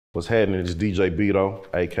What's happening? It's DJ Beto,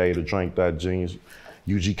 aka the Drink That Genius.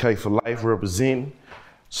 UGK for life representing.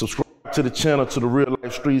 Subscribe to the channel, to the Real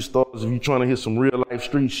Life Street Stars if you trying to hear some real life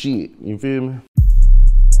street shit. You feel me?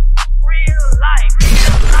 Real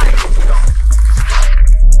life.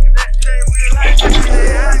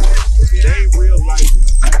 It ain't real life.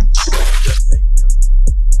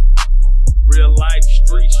 Real life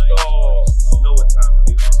street stars. You know what time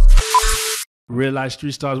it is. Real Life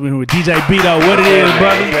Street Stars. We're here with DJ Beto. What it is,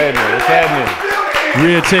 brother? What's happening?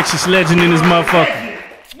 Real Texas legend in this motherfucker.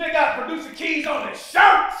 Nigga got producer keys on his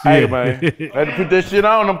shirts. Hey man, had to put that shit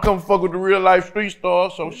on. I'm coming fuck with the Real Life Street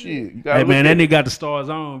Stars. So shit. You gotta Hey man, look that at nigga got the stars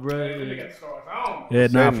on, bro. Nigga got the stars on. Yeah,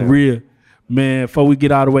 nah, Same for there. real. Man, before we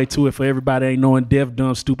get all the way to it, for everybody ain't knowing deaf,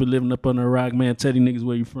 dumb, stupid, living up under a rock, man, tell these niggas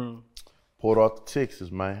where you from. Port Arthur,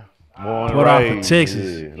 Texas, man. Born and Port Arthur, raised,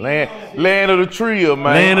 Texas. yeah. Land of the trio,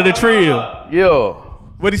 man. Land of the trio. Yeah.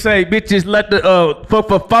 What he say? Bitches let the fuck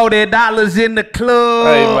for $40 in the club.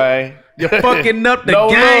 Hey man. You're fucking up the no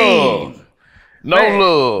game. Love. No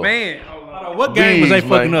love. Man. What game was they Bees,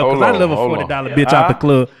 fucking man. up? Because Hold I on, love a hold $40 on. bitch out the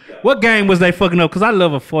club. What game was they fucking up? Because I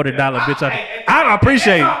love a $40 bitch out the I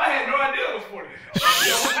appreciate it. I had no idea it was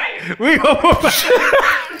 40. We go.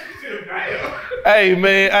 Hey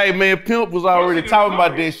man, Pimp was already talking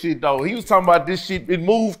about this shit though. He was talking about this shit. It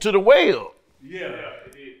moved to the well. Yeah.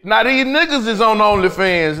 Now these niggas is on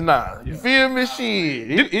OnlyFans now. You feel me?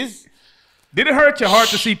 Shit. It's Did it hurt your heart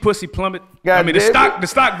to see pussy plummet? God I mean, the damn stock, the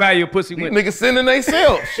stock value of pussy these went. niggas sending they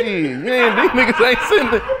self. Shit. Man, these niggas ain't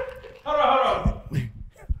sending. Hold on.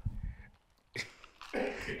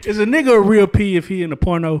 Is a nigga a real P if he in a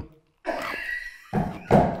porno?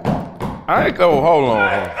 I ain't go. Hold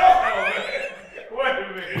on. Wait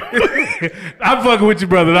a minute. I'm fucking with you,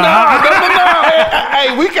 brother. No.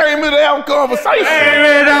 Hey, we came here to have a conversation. Hey,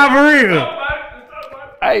 man, nah, for real.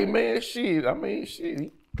 Hey man, shit. I mean,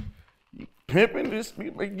 shit. You pimping this,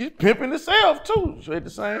 you pimping yourself too at the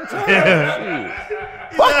same time.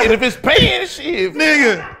 Shit. Fuck it, if it's paying, shit.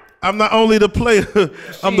 Nigga, I'm not only the player,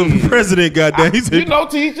 I'm the president, goddamn. He said, You know,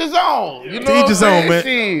 to each his own. You know To each what his I'm own, man.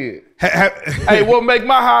 saying? Shit. Hey, what make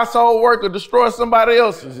my household work or destroy somebody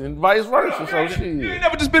else's and vice versa? So You ain't shit.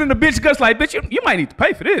 never just been in the bitch guts like, bitch, you might need to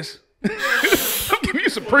pay for this. I'm giving you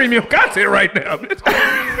some premium content right now, bitch.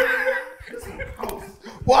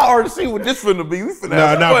 Well, I already see what this finna be. We finna nah,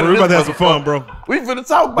 have some fun bro, in we about to have this some fun, bro. motherfucker. We finna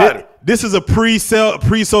talk about it. This is a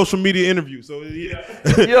pre-social media interview. So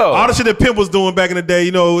Yo. all the shit that Pimp was doing back in the day,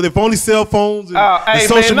 you know, if only cell phones and, Hey,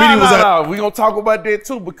 social man, media was out. We gonna talk about that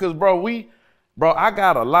too because, bro, I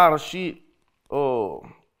got a lot of shit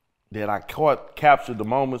that I captured the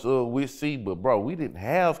moments of with C, but bro, we didn't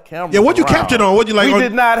have cameras. Yeah, what you around. captured on? What you like? We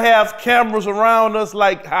did not have cameras around us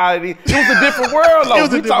like how it is. It was a different world, though. It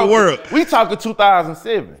was a different world. We talking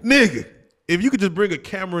 2007. Nigga, if you could just bring a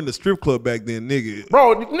camera in the strip club back then, nigga.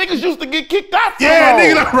 Bro, niggas used to get kicked out from Yeah, home.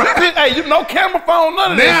 nigga, that's right. Hey, you know, camera phone,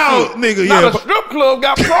 none of Now, that shit. nigga, now yeah, the but- strip club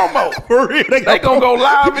got promo. For real, They gonna go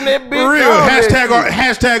live in that bitch. For real, all that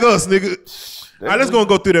hashtag us, nigga. All right, let's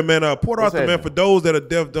go through that, man. Port What's Arthur, man, happening? for those that are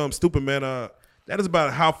deaf, dumb, stupid, man, that is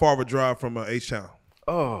about how far of a drive from H-Town.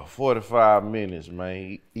 Oh, 45 minutes,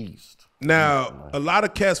 man, east. Now, a lot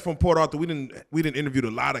of cats from Port Arthur, we didn't interview a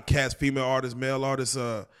lot of cats, female artists, male artists.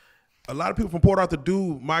 A lot of people from Port Arthur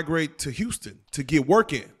do migrate to Houston to get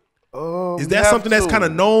work in. Is that something that's kind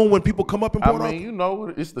of known when people come up in Port I Arthur? mean, you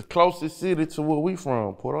know, it's the closest city to where we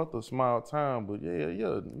from. Port Arthur, a small town, but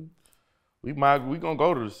yeah. We gonna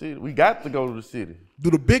go to the city. We got to go to the city. Do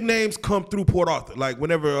the big names come through Port Arthur? Like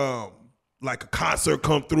whenever like a concert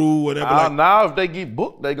come through, whatever. Now if they get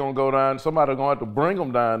booked, they gonna go down. Somebody gonna have to bring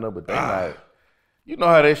them down there, but they not. You know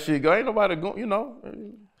how that shit go. Ain't nobody going. You know. All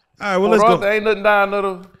right, well, Port let's Arthur go. ain't nothing down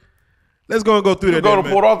there. Let's go and go through You that. go to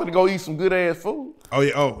man. Port Arthur to go eat some good ass food. Oh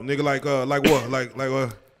yeah. Oh, nigga, like what? Like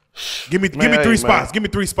give me Man, three hey, spots. man. Give me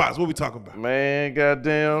 3 spots. What we talking about? Man,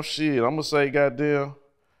 goddamn shit. I'm gonna say goddamn.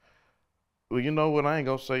 Well, you know what? I ain't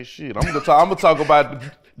gonna say shit. I'm gonna talk about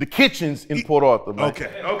the kitchens in Port Arthur, man.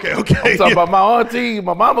 Okay. I'm talking about my auntie,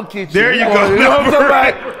 my mama kitchen. There you go. You know what I'm talking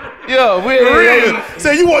about? Yeah, Real.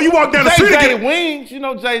 Say you walk down the street. and JJ get- Wings, you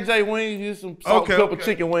know JJ Wings, you some salt Okay, and pepper okay.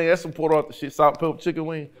 chicken wing. That's some Port Arthur shit, salt and pepper chicken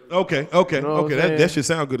wing. Okay. know what I'm That saying? should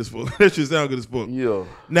sound good as fuck. That should sound good as fuck. Yeah.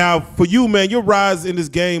 Now, for you, man, your rise in this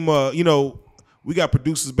game, you know, we got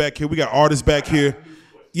producers back here, we got artists back here.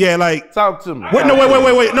 Yeah, like. Talk to me. Wait. No, wait.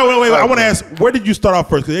 I want to me. ask, where did you start off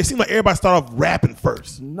first? Because it seemed like everybody started off rapping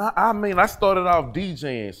first. Nah, I mean, I started off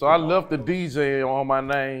DJing, so I left the DJ on my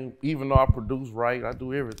name, even though I produce, right? I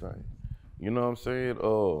do everything. You know what I'm saying?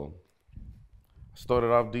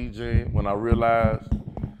 Started off DJing when I realized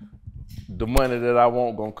the money that I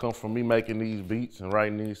want gonna come from me making these beats and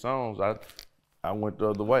writing these songs. I went the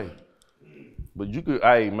other way. But you could,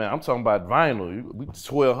 hey man, I'm talking about vinyl. We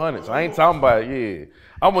 1200s. I ain't talking about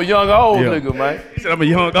I'm a young old nigga, man. He said I'm a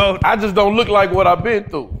young old. I just don't look like what I've been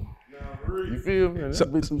through. You feel me?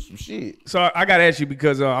 I've been through some shit. So I gotta ask you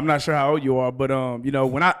because I'm not sure how old you are, but you know,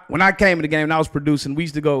 when I came in the game and I was producing, we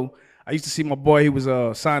used to go. I used to see my boy. He was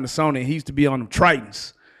signed to Sony. And he used to be on them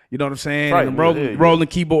Tritons. You know what I'm saying? Triton, and the rolling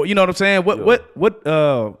keyboard. You know what I'm saying? What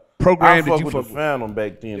program I did fuck you with fuck the with? Phantom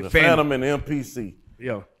back then. The Phantom. Phantom and the MPC.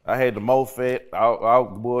 Yeah. I had the MoFat,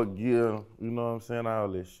 outboard gear. You know what I'm saying? All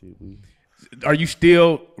that shit. Are you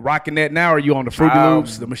still rocking that now? Or are you on the Fruity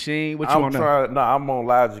Loops, the machine? What you on now? I'm on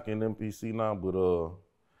Logic and MPC now, but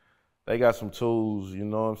they got some tools, you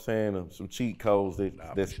know what I'm saying, some cheat codes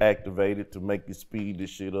that's activated to make you speed this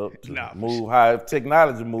shit up, to move high.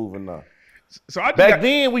 Technology moving now. So Back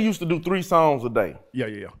then, we used to do 3 songs a day.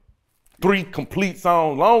 Yeah. 3 complete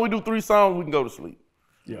songs. Long as we do 3 songs, we can go to sleep.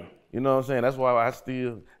 Yeah. You know what I'm saying? That's why I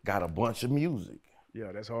still got a bunch of music.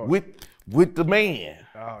 Yeah, that's hard. With the man.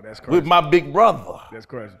 Oh, that's crazy. With my big brother. That's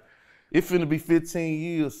crazy. It finna be 15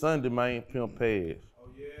 years Sunday, man, Pimp Pass.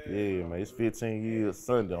 Yeah, man, it's 15 years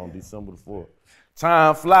Sunday on December the 4th.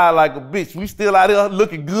 Time fly like a bitch. We still out there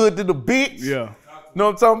looking good to the bitch. Yeah. Know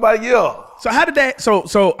what I'm talking about? Yeah. So how did that,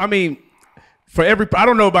 so I mean, I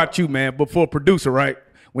don't know about you, man, but for a producer, right?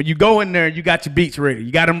 When you go in there and you got your beats ready,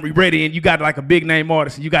 you got them ready and you got like a big name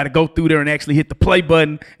artist and you got to go through there and actually hit the play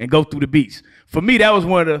button and go through the beats. For me, that was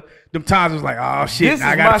one of them times I was like, oh shit, This is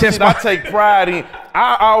I got to test shit I take pride in.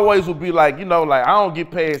 I always would be like, you know, like I don't get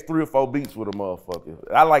past 3 or 4 beats with a motherfucker.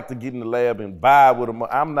 I like to get in the lab and vibe with them.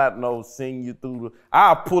 I'm not no sing you through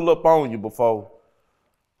I'll pull up on you before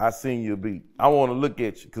I sing you a beat. I want to look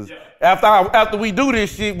at you because after we do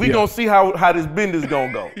this shit, we gonna see how this business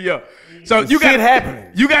gonna go. Yeah. So you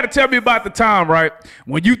got to tell me about the time, right,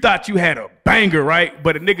 when you thought you had a banger, right,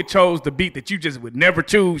 but a nigga chose the beat that you just would never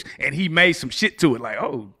choose, and he made some shit to it. Like,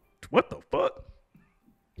 oh, what the fuck?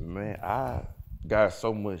 Man, I got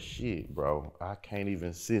so much shit, bro. I can't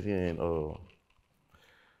even sit here and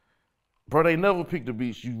bro, they never pick the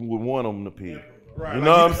beats you would want them to pick. Right, you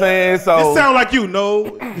know what I'm saying? So it sound like you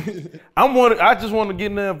know. I just want to get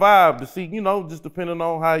in there and vibe to see, you know, just depending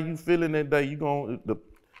on how you feeling that day,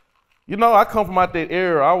 you know, I come from out that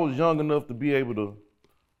era. I was young enough to be able to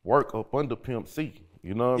work up under Pimp C.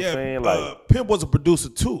 You know what I'm saying? Like Pimp was a producer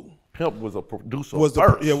too. Pimp was a producer was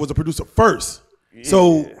first. a producer first. Yeah.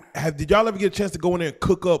 So did y'all ever get a chance to go in there and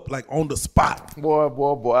cook up like on the spot? Boy.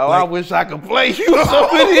 I wish I could play you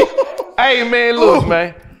something. Hey man, look,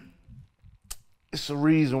 man. It's the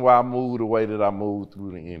reason why I moved the way that I moved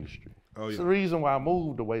through the industry. Oh, yeah. It's the reason why I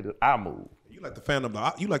moved the way that I moved. You like the Phantom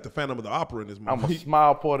of the Opera in this movie. I'm a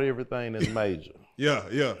small part of everything that's major. Yeah.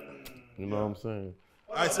 You know what I'm saying?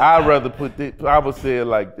 I'd rather I would say it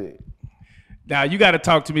like that. Now you got to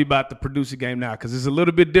talk to me about the producer game now, because it's a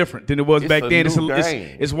little bit different than it was back then.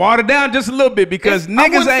 It's watered down just a little bit because niggas I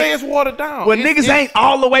wouldn't say it's watered down. Well, niggas ain't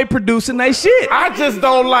all the way producing they shit. I just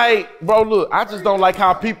don't like, bro. Look, I just don't like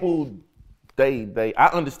how people. I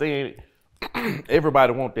understand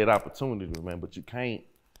everybody want that opportunity, man, but you can't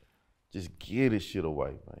just give this shit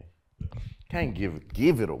away, man. Can't give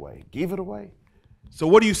it away. Give it away. So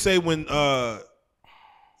what do you say when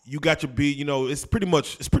you got your beat, you know, it's pretty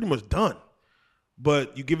much done.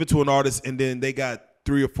 But you give it to an artist and then they got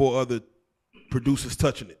 3 or 4 other producers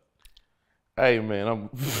touching it. Hey man, I'm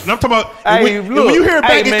talking about when you hear it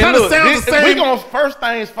back, it kind of sounds the same. We gonna first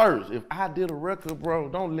things first. If I did a record, bro,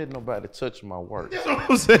 don't let nobody touch my work. That's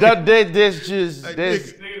what I'm saying. That's just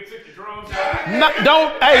Nigga took your drums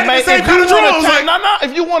out. Hey man,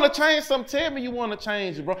 if you want to change something, tell me you want to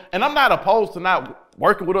change it, bro. And I'm not opposed to not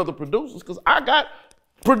working with other producers, because I got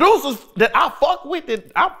producers that I fuck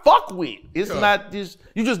with. It's not just,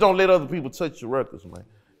 you just don't let other people touch your records, man.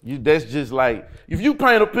 That's just like, if you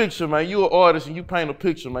paint a picture, man, you an artist and you paint a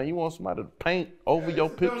picture, man, you want somebody to paint over your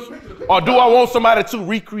picture? Or do I want somebody to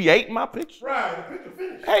recreate my picture? Right, the picture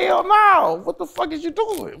finished. Hell no. What the fuck is you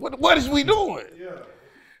doing? What is we doing? Yeah.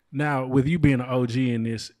 Now, with you being an OG in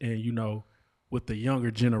this and, you know, with the younger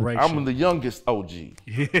generation. I'm the youngest OG.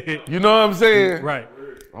 You know what I'm saying? Right.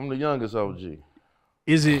 I'm the youngest OG.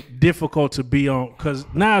 Is it difficult to be on? Because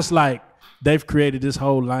now it's like they've created this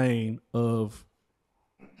whole lane of,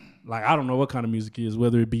 like, I don't know what kind of music it is,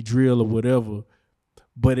 whether it be drill or whatever,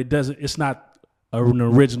 but it's not an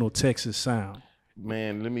original Texas sound.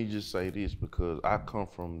 Man, let me just say this, because I come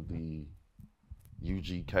from the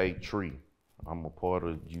UGK tree. I'm a part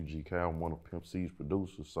of UGK. I'm one of Pimp C's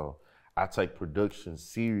producers, so I take production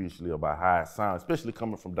seriously about how it sounds, especially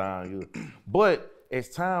coming from down here. But as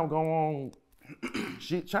time go on,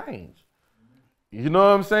 shit change. You know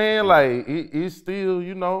what I'm saying? Like it's still,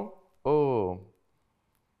 you know,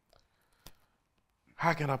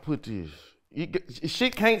 how can I put this?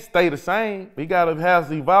 Shit can't stay the same. It gotta have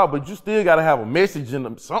to evolve, but you still gotta have a message in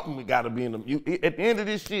them. Something we gotta be in them. At the end of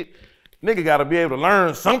this shit, nigga gotta be able to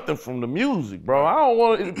learn something from the music, bro. I don't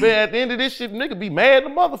want to. At the end of this shit, nigga be mad at the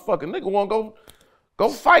motherfucker. Nigga want to go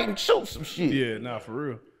fight and shoot some shit. Yeah, nah, for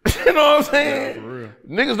real. You know what I'm saying? Yeah, for real.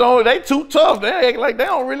 Niggas don't. They too tough. They act like they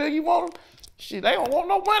don't really. You want them? Shit, they don't want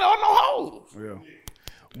no money or no hoes.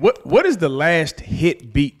 Yeah. What is the last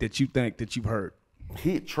hit beat that you think that you've heard?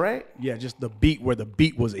 Hit track? Yeah, just the beat where the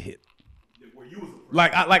beat was a hit.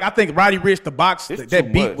 Like I think Roddy Ricch, the box, It's that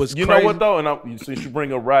too beat much. was You crazy. know what though? And since you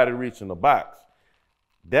bring up Roddy Ricch in the box,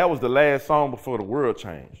 that was the last song before the world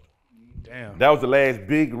changed. Damn. That was the last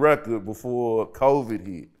big record before COVID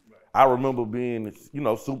hit. I remember being, you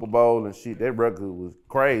know, Super Bowl and shit. That record was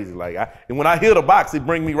crazy. Like, and when I hear the box, it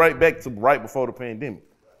bring me right back to right before the pandemic.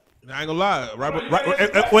 I ain't gonna lie.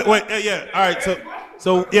 Wait, yeah. All right,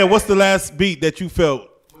 so yeah, what's the last beat that you felt?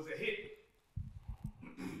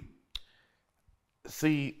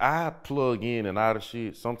 See, I plug in and out of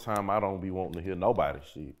shit. Sometimes I don't be wanting to hear nobody's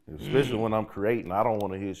shit, especially when I'm creating. I don't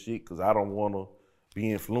want to hear shit because I don't want to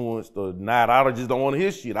be influenced or not. I just don't want to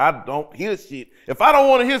hear shit. I don't hear shit. If I don't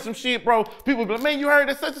want to hear some shit, bro, people be like, man, you heard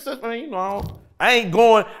that such and such. Man, you know, I ain't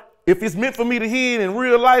going. If it's meant for me to hear it in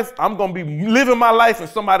real life, I'm gonna be living my life and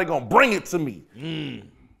somebody gonna bring it to me. You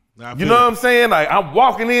know what I'm saying? Like I'm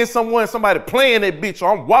walking in somewhere and somebody playing that bitch,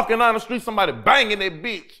 or I'm walking down the street, somebody banging that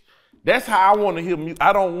bitch. That's how I want to hear music.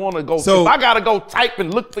 I don't want to go. So, if I gotta go type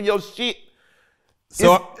and look for your shit,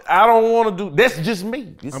 so I don't want to do. That's just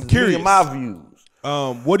me. This I'm is curious. me and my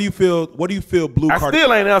views. What do you feel? What do you feel? Blue I Cardi.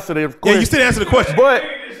 still ain't answered that question. Yeah, you still answer the question. But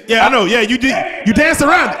yeah, I know. Yeah, you did. You danced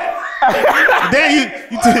around it. Then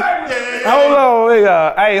you did. hold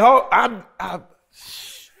on,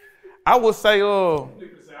 I would say,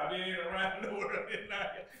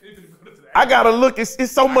 I gotta look.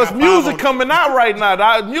 It's so much music coming out right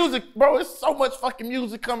now. Music, bro. It's so much fucking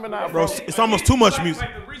music coming out, bro. It's almost too much music.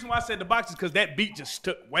 Like, the reason why I said the box is because that beat just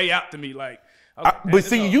stuck way out to me. Like, But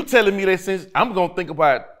see, you telling me that since I'm gonna think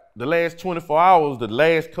about the last 24 hours, the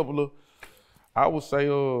last couple of, I would say,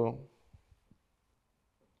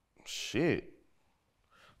 shit.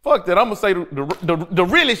 Fuck that. I'm gonna say the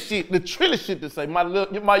realest shit, the trillest shit to say. My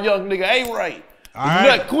young nigga A-Ray.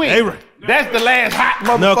 Nut Quick. A-Ray. That's the last hot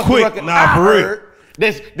Nut motherfucking Quick. record Nah, I for real. heard.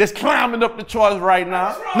 That's climbing up the charts right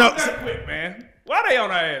now. No, quick, man. Why they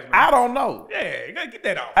on our ass, man? I don't know. Yeah, you gotta get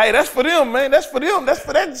that off. Hey, that's for them, man. That's for them. That's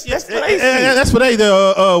for that. That's for they shit. that's what they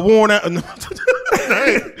worn out.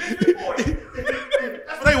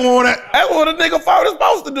 They worn out. That's what a nigga thought it's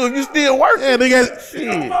supposed to do if you still working. Yeah, they got. Shit.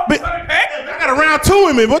 I got a round two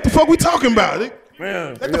in me. What the fuck we talking about?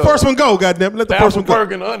 Man, Let the first one go, goddamn. Let the first one go.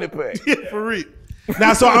 Perk and Honey Pack. Yeah, for real.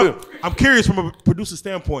 Now, so I'm curious from a producer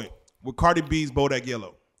standpoint with Cardi B's Bodak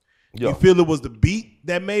Yellow. Yo. You feel it was the beat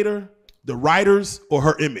that made her, the writers, or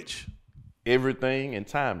her image? Everything and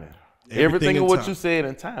timing. Everything Everything and in what timing. you said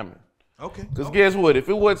and timing. Okay. Because guess what? If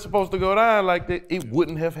it wasn't supposed to go down like that, it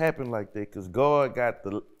wouldn't have happened like that. Because God got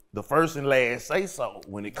the first and last say so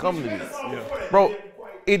when it comes to this. Yeah. Bro,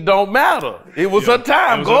 it don't matter. It was her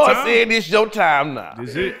time. was her God time. said it's your time now.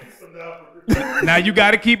 Is it? Now you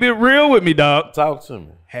got to keep it real with me, dog. Talk to me.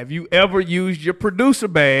 Have you ever used your producer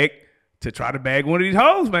bag to try to bag one of these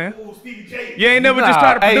hoes, man? You ain't never just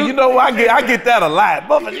try to produce. Hey, you know I get that a lot.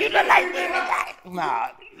 But you know, like, nah.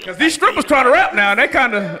 Because these strippers trying to rap now, and they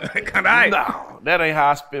kind of aight. No, that ain't how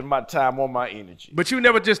I spend my time or my energy. But you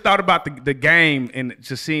never just thought about the game and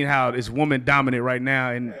just seeing how it's woman dominant right now,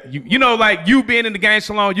 and you know, like you being in the game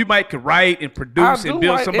so long, you might could write and produce and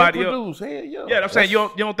build somebody up. Hell yeah. Yeah, I'm saying you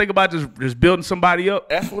don't think about just building somebody up.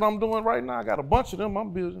 That's what I'm doing right now. I got a bunch of them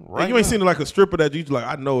I'm building right You ain't now. seen like a stripper that you like,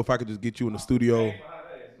 I know if I could just get you in the studio.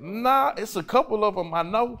 Nah, it's a couple of them I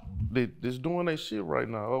know that's doing that shit right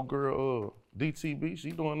now. Oh, girl, DTB,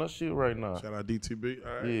 she doing that shit right now. Shout out DTB.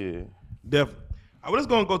 All right. Yeah. Definitely. We're just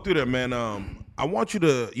gonna go through that, man. I want you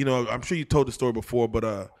to, you know, I'm sure you told the story before,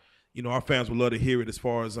 but you know, our fans would love to hear it as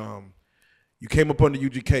far as you came up under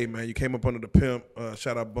UGK, man. You came up under the pimp.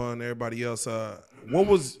 Shout out Bun, everybody else. How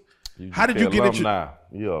did you get introduced?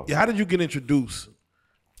 Yeah. How did you get introduced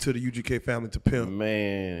to the UGK family to pimp?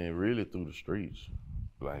 Man, really through the streets.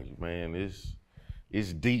 Like, man,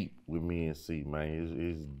 it's deep with me and C,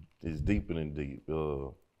 man. It's deeper than deep.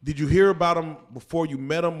 Did you hear about him before you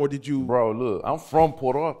met him, or did you? Bro, look, I'm from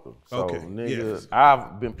Port Arthur. So, Okay, nigga, yes.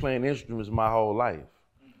 I've been playing instruments my whole life.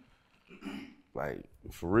 Like,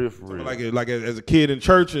 For real, for real. Like as a kid in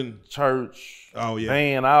church and Church, Oh, yeah.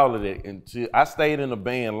 band, all of that. Until I stayed in the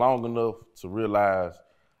band long enough to realize,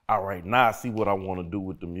 all right, now I see what I want to do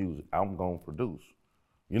with the music. I'm gonna produce.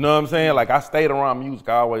 You know what I'm saying? Like I stayed around music.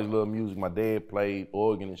 I always loved music. My dad played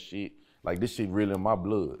organ and shit. Like this shit really in my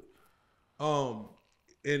blood.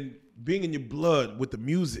 and being in your blood with the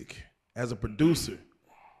music as a producer,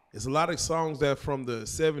 there's a lot of songs that from the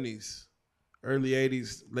 70s, early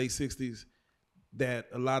 80s, late 60s that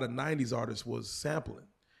a lot of 90s artists was sampling.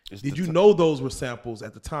 Did you know those were samples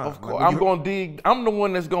at the time? Of course, I'm gonna dig. I'm the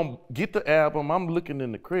one that's gonna get the album. I'm looking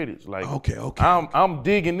in the credits. Like, Okay. I'm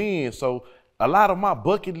digging in. So a lot of my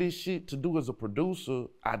bucket list shit to do as a producer,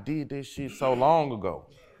 I did that shit so long ago.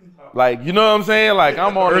 Like, you know what I'm saying? Like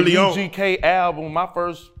I'm on Early the on. UGK album. My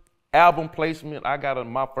first album placement, I got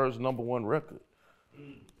my first #1 record.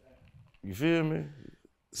 You feel me?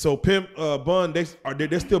 So Pimp Bun,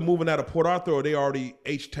 they're still moving out of Port Arthur, or they already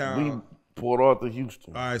H-Town? We Port Arthur,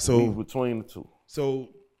 Houston. All right, so- we between the two. So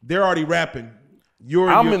they're already rapping.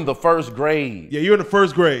 I'm in the first grade. Yeah, you're in the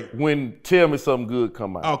first grade. When Tell Me Something Good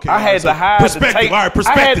come out. Okay, I all right, had so to hide the perspective, tape. all right, I had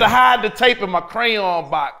perspective. to hide the tape in my crayon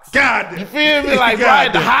box. God, You feel me? Like, bro, I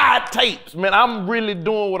had to God. hide tapes. Man, I'm really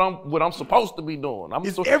doing what I'm supposed to be doing.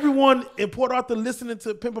 Is everyone in Port Arthur listening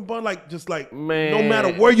to Pimp and Bun no Man.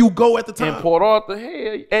 matter where you go at the time? in Port Arthur,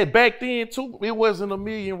 hell, and back then too, it wasn't a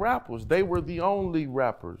million rappers. They were the only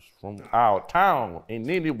rappers from our town, and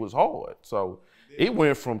then it was hard. So it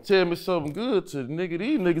went from Tell Me Something Good to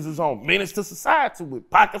these niggas is on Menace to Society with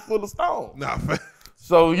Pocket Full of Stones. Nah,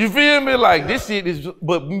 So you feel me? Like this shit is,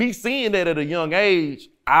 but me seeing that at a young age,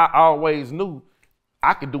 I always knew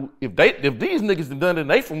I could do. If these niggas have done it, and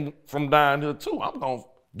they from down here too. I'm gonna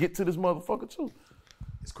get to this motherfucker too.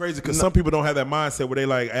 it's crazy because some people don't have that mindset where they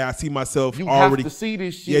like, hey, I see myself You already. have to see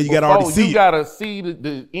this shit. Yeah, you gotta already before. see You it. gotta see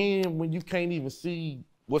the end when you can't even see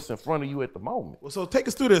what's in front of you at the moment. Well, so take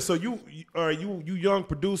us through this. So you young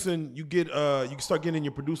producing, you can start getting in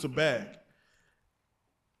your producer bag.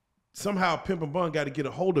 Somehow Pimp and Bun got to get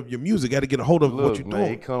a hold of your music, got to get a hold of what Look, you're man,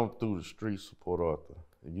 doing. it come through the streets of Port Arthur.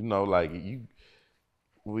 You know, like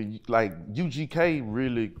like UGK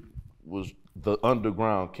really was the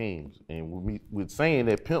underground kings, and with saying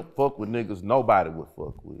that Pimp fuck with niggas nobody would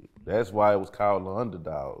fuck with. That's why it was called the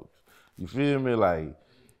Underdogs. You feel me? Like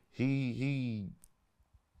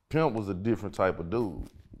Pimp was a different type of dude.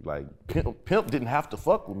 Like Pimp didn't have to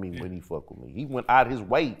fuck with me when he fuck with me. He went out his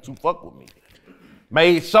way to fuck with me.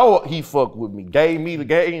 Made sure he fucked with me, gave me the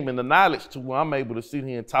game and the knowledge to where I'm able to sit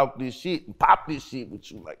here and talk this shit and pop this shit with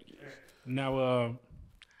you like this. Now,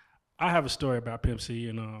 I have a story about Pimp C,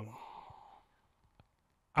 and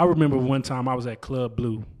I remember one time I was at Club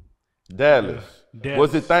Blue. Dallas. Dallas.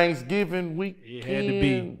 Was it Thanksgiving week? It had to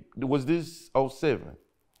be. Was this 07?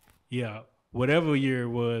 Yeah, whatever year it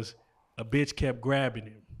was, a bitch kept grabbing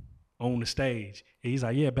him on the stage. And he's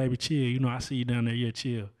like, yeah, baby, chill. You know, I see you down there. Yeah,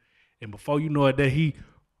 chill. And before you know it, that bitch,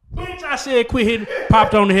 I said, quit hitting,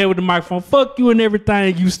 popped on the head with the microphone. Fuck you and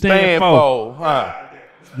everything you stand for. Huh?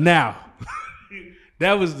 Now,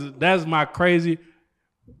 that's my crazy.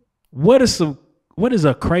 What is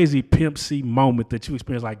a crazy Pimp C moment that you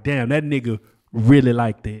experienced? Like, damn, that nigga really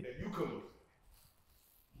like that.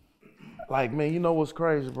 Like, man, you know what's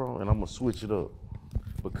crazy, bro? And I'm gonna switch it up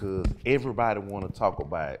because everybody wanna talk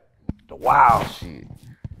about the wild shit.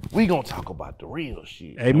 We gonna talk about the real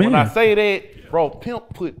shit. Amen. And when I say that, bro,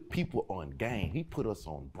 Pimp put people on game. He put us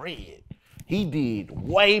on bread. He did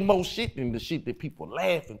way more shit than the shit that people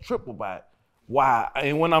laugh and trip about. Why?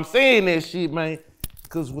 And when I'm saying that shit, man,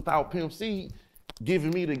 because without Pimp C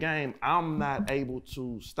giving me the game, I'm not able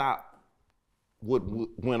to stop what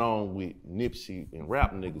went on with Nipsey and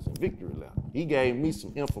rap niggas and Victory Lap. He gave me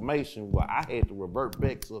some information where I had to revert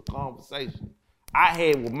back to a conversation I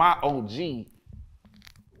had with my OG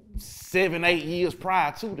 7-8 years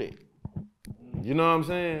prior to that. You know what I'm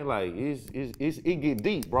saying? Like it get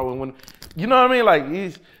deep, bro. And when you know what I mean,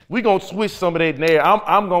 like we gonna switch some of that there.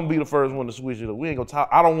 I'm gonna be the first one to switch it up. We ain't gonna talk.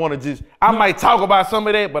 I don't want to just. I might talk about some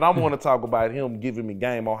of that, but I want to talk about him giving me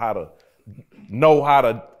game on how to know how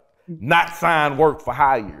to not sign work for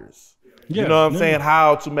hires. Yeah, you know what I'm yeah. saying?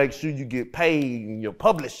 How to make sure you get paid in your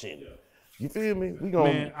publishing. You feel me? We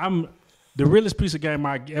gonna. Man, I'm the realest piece of game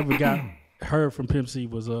I ever got heard from Pimp C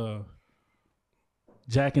was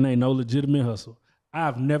jacking ain't no legitimate hustle.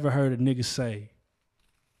 I've never heard a nigga say,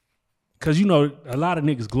 cause you know a lot of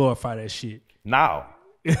niggas glorify that shit. now.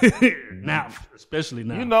 Now, especially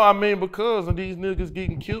now. You know, I mean, because of these niggas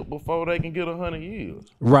getting killed before they can get 100 years.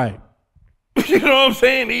 Right. You know what I'm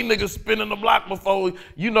saying? These niggas spinning the block before,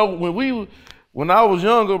 you know, when I was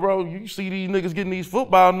younger, bro, you see these niggas getting these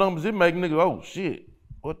football numbers, it make niggas, oh shit.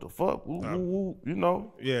 what the fuck? Woo, woo, woo, you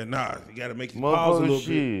know? Yeah, nah, you gotta make you pause a little Motherfucker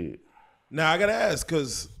bit. shit. Now I gotta ask,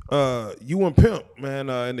 cause you and Pimp, man,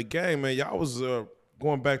 in the game, man, y'all was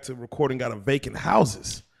going back to recording out of vacant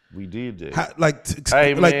houses. We did that. How, like,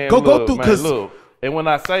 Hey, like man, go look, through, man, cause look. And when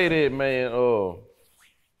I say that, man,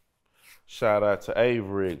 shout out to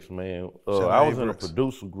Averex, man. Shout out I was in a Averex.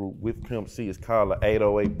 producer group with Pimp C. It's called the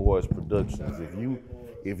 808 Boys Productions.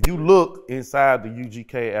 If you look inside the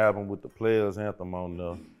UGK album with the Players Anthem on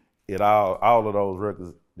there, all of those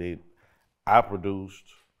records that I produced,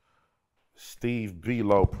 Steve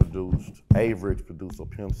Belo produced, Averex produced, or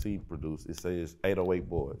Pimp C produced, it says 808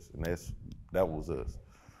 Boys, and that was us.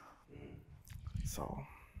 So,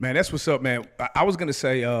 Man, that's what's up, man. I was gonna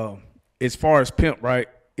say, as far as Pimp, right?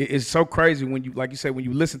 It's so crazy when you, like you say, when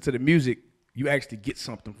you listen to the music, you actually get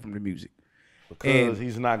something from the music. because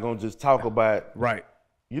he's not gonna just talk about, Right.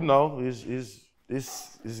 you know, it's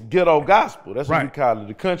ghetto gospel. That's what we Right. call it.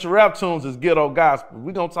 The country rap tunes is ghetto gospel.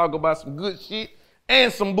 We gonna talk about some good shit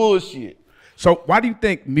and some bullshit. So why do you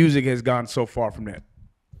think music has gone so far from that?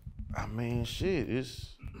 I mean, shit,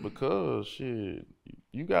 it's because shit,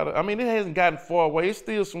 you gotta, I mean, it hasn't gotten far away. It's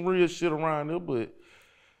still some real shit around there, but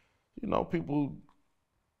you know, people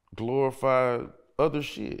glorify other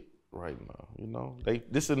shit right now. You know,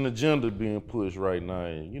 this is an agenda being pushed right now,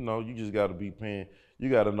 and you know, you just gotta be paying. You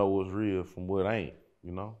gotta know what's real from what ain't.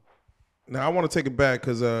 You know. now I want to take it back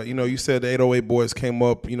because you know, you said the 808 Boys came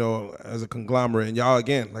up, you know, as a conglomerate, and y'all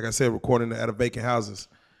again, like I said, recording out of vacant houses.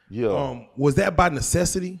 Yeah. Was that by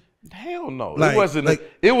necessity? Hell no. Like- it wasn't. like-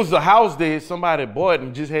 It was a house that somebody bought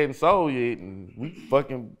and just hadn't sold yet, and we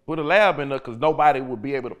fucking put a lab in there because nobody would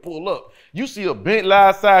be able to pull up. You see a Bentley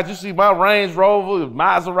outside, you see my Range Rover,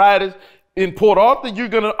 Maseratis in Port Arthur, you're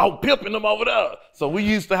gonna pimping them over there. So we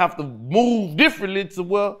used to have to move differently to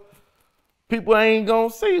where people ain't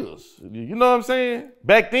gonna see us. You know what I'm saying?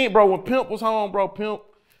 Back then, bro, when Pimp was home, bro,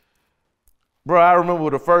 I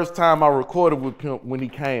remember the first time I recorded with Pimp when he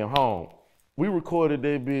came home. We recorded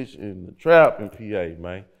that bitch in the trap in PA,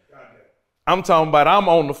 man. I'm talking about I'm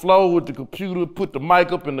on the floor with the computer, put the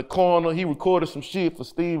mic up in the corner. He recorded some shit for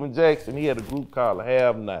Steven Jackson. He had a group called the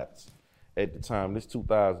Have Nots at the time. This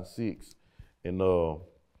 2006. And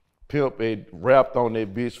Pimp had rapped on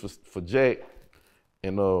that bitch for Jack.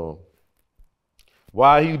 And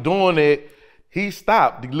while he doing that, he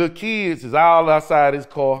stopped. The little kids is all outside his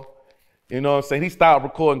car. You know what I'm saying? He stopped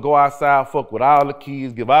recording, go outside, fuck with all the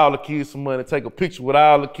kids, give all the kids some money, take a picture with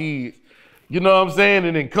all the kids. You know what I'm saying?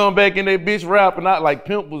 And then come back in that bitch rapping out. Like,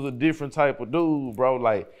 Pimp was a different type of dude, bro.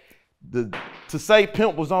 Like, to say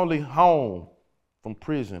Pimp was only home from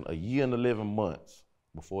prison a year and 11 months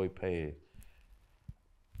before he passed,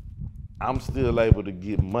 I'm still able to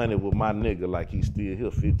get money with my nigga like he's still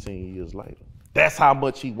here 15 years later. That's how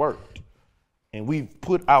much he worked. And we've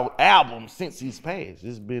put out albums since he's passed.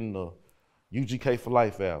 It's been the UGK for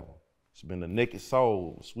Life album. It's been the Naked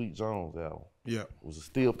Soul, Sweet Jones album. Yeah. It was a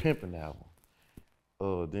Still Pimpin' album.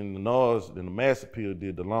 Then the Nas, then the Mass Appeal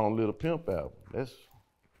did the Long Little Pimp album. That's,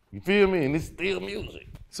 you feel me? And it's still music.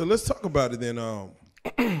 So let's talk about it then.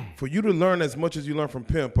 For you to learn as much as you learned from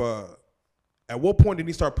Pimp, at what point did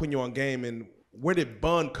he start putting you on game, and where did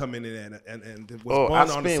Bun come in at? And was I Bun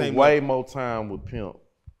on the spent same way level? more time with Pimp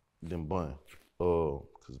than Bun,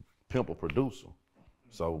 because Pimp a producer.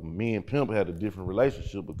 So me and Pimp had a different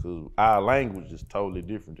relationship because our language is totally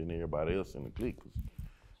different than everybody else in the clique. 'Cause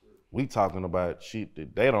we talking about shit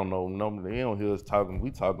that they don't know. They don't hear us talking. We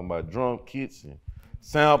talking about drum kits and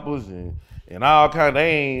samples and all kind. They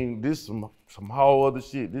ain't this some whole other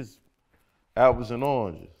shit. This apples and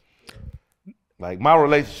oranges. Like, my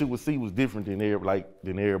relationship with C was different than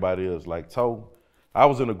everybody else. Like Toe, I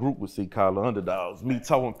was in a group with C called the Underdogs, me,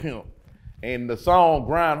 Toe, and Pimp. And the song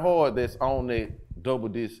Grind Hard that's on that Double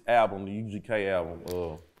Disc album, the UGK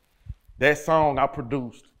album, that song I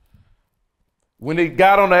produced. When it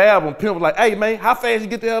got on the album, Pimp was like, "Hey man, how fast you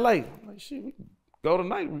get to LA?" I'm like, "Shit, we can go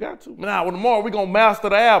tonight, we got to." Nah, well, tomorrow we gonna master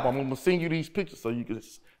the album. I'm gonna send you these pictures so you can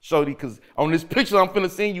show these, cause on this picture I'm finna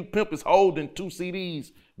send you, Pimp is holding 2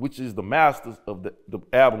 CDs, which is the masters of the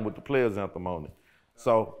album with the Players Anthem on it.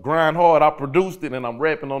 So Grind Hard, I produced it and I'm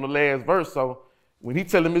rapping on the last verse. So when he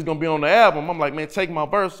telling me it's gonna be on the album, I'm like, "Man, take my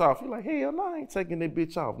verse off." He like, "Hell no, I ain't taking that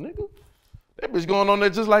bitch off, nigga. That bitch going on there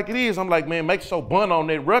just like it is." I'm like, "Man, make sure Bun on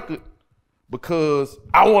that record because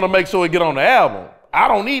I wanna make sure it get on the album. I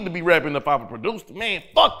don't need to be rapping if I'm a producer. Man,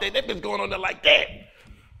 fuck that, that bitch going on there like that."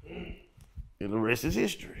 And the rest is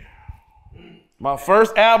history. My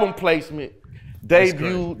first album placement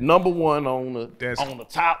debuted #1 on the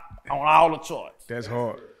top, on all the charts. That's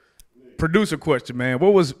hard. producer question, man.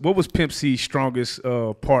 What was Pimp C's strongest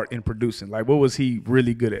part in producing? Like, what was he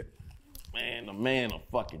really good at? Man, the man a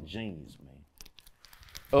fucking genius, man.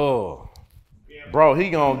 Oh, bro,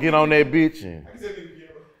 he gonna get on that bitch and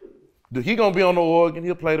he gonna be on the organ.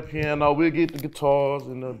 He'll play the piano. We'll get the guitars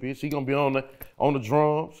and the bitch. He gonna be on the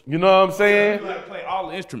drums. You know what I'm saying? You gotta play all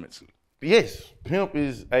the instruments. Yes, Pimp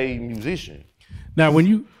is a musician. Now, when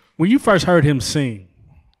you first heard him sing,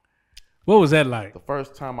 what was that like? The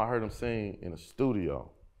first time I heard him sing in a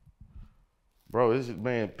studio, bro,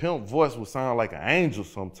 man, Pimp voice would sound like an angel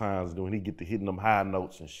sometimes when he get to hitting them high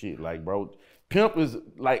notes and shit. Like, bro, Pimp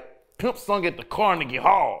sung at the Carnegie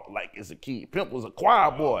Hall like as a kid. Pimp was a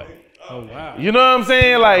choir boy. Oh wow! You know what I'm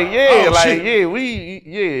saying? Like,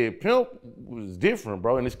 Pimp was different,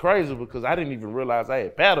 bro. And it's crazy because I didn't even realize I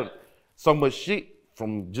had patterned so much shit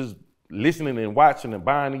from just listening and watching and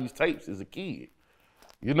buying these tapes as a kid.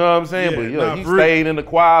 You know what I'm saying? But he stayed in the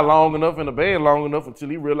choir long enough, in the band long enough until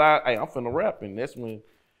he realized, hey, I'm finna rap. And that's when,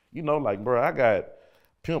 like, bro, I got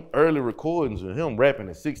Pimp early recordings of him rapping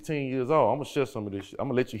at 16 years old. I'm gonna share some of this shit. I'm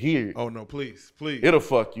gonna let you hear it. Oh no, please. It'll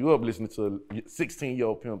fuck you up listening to a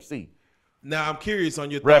 16-year-old Pimp C. Now I'm curious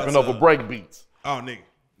on your rapping thoughts, over break beats. Oh, nigga.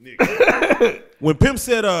 When Pimp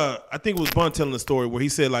said, I think it was Bun telling the story where he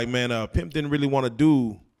said, like, man, Pimp didn't really want to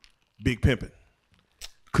do Big Pimpin'.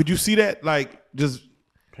 Could you see that? Like, just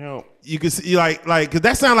Pimp. You could see, like, cause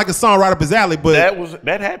that sounded like a song right up his alley. But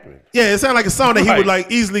that happened. Yeah, it sounded like a song that he would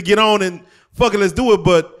like easily get on and fuck it, let's do it.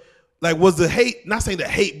 But like, was the hate? Not saying the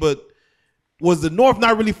hate, but was the North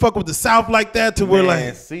not really fuck with the South like that to where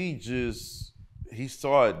like? C he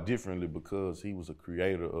saw it differently because he was a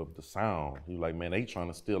creator of the sound. He was like, man, they trying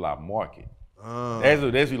to steal our market.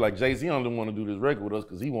 That's like Jay-Z only want to do this record with us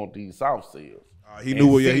because he want these South sales. He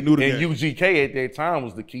knew the and game. And UGK at that time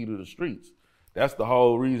was the key to the streets. That's the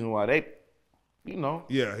whole reason why they,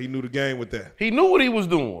 Yeah, he knew the game with that. He knew what he was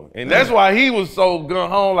doing. And that's why he was so gun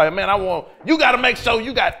home, like, man, you got to make sure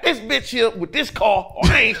you got this bitch here with this car or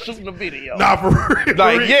I ain't shooting the video. Nah, for real.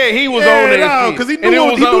 Like, he was on that because he knew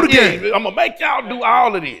the game. I'm going to make y'all do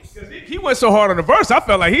all of this. He went so hard on the verse, I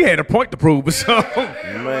felt like he had a point to prove or something.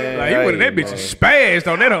 Man, like, he went in that bitch and spazzed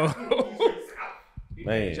on that.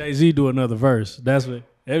 Man. Jay-Z do another verse. That's what.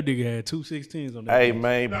 That nigga had 2 16s on that. Hey,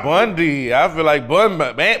 man, Bundy, I feel like Bun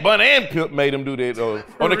and Pimp made him do that, though.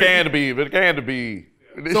 On the can to be, but the can to be.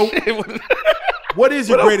 So, what is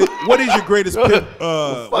your greatest? What is your greatest pimp?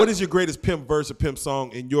 What is your greatest Pimp verse or Pimp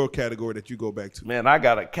song in your category that you go back to? Man, I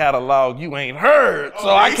got a catalog you ain't heard, so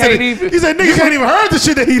I can't even. He said, "Niggas ain't even heard the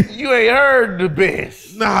shit that he." You ain't heard the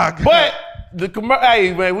best. Nah, but the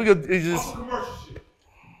hey, man, we gonna it's just.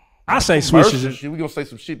 I say Swishes. We gonna say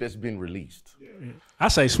some shit that's been released. I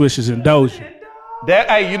say Swishes and Doja.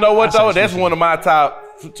 Hey, you know what though? That's one of my top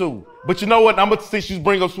two. But you know what? I'm gonna since you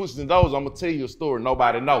bring up Swishes and Doja, I'm gonna tell you a story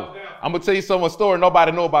nobody know. I'm gonna tell you a story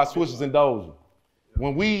nobody know about Swishes and Doja.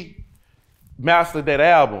 When we mastered that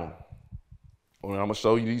album, I'm gonna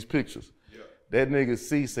show you these pictures. That nigga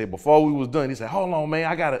C said before we was done, he said, "Hold on, man,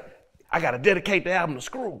 I gotta dedicate the album to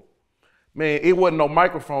Screw." Man, it wasn't no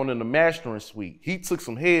microphone in the mastering suite. He took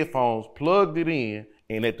some headphones, plugged it in,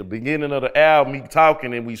 and at the beginning of the album, he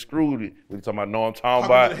talking and we screwed it. We talking about, no, I'm talking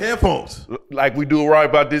about the headphones. Like we do right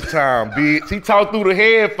about this time, bitch. He talked through the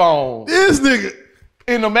headphones. This nigga.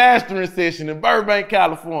 In the mastering session in Burbank,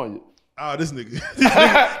 California. Oh, this nigga.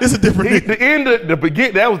 This is a different nigga. The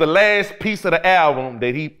beginning, that was the last piece of the album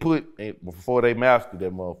that he put in before they mastered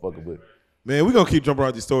that motherfucker with. Man, we're going to keep jumping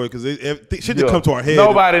out these stories because shit just come to our head.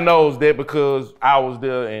 Nobody knows that because I was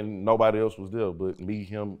there and nobody else was there but me,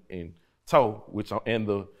 him, and Toe, and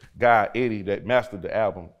the guy, Eddie, that mastered the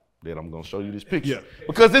album that I'm going to show you this picture. Yeah.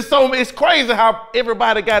 Because it's crazy how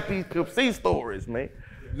everybody got these Pimp C stories, man.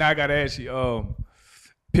 Now I got to ask you,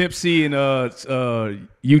 Pimp C and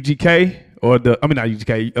UGK, not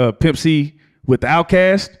UGK, Pimp C with the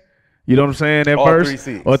Outkast, you know what I'm saying, that verse?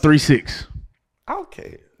 3-6. Or 3-6.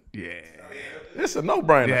 Outkast. Yeah. It's a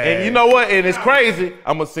no-brainer. Yeah. And you know what? And it's crazy.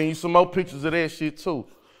 I'm going to send you some more pictures of that shit, too.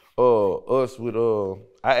 Us with,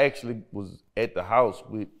 I actually was at the house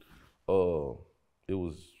with, it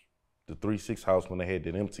was the 3-6 house when they had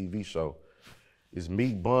that MTV show. It's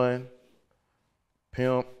me, Bun,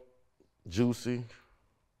 Pimp, Juicy,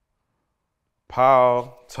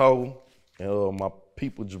 Paul, Toe, and my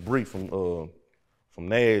people Jabri from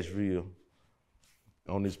Nashville.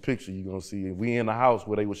 On this picture, you're gonna see we in the house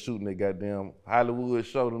where they was shooting that goddamn Hollywood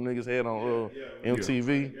show them niggas had on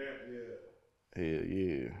MTV.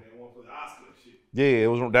 Yeah. Yeah, it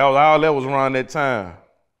was all that was around that time.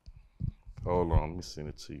 Hold on, let me send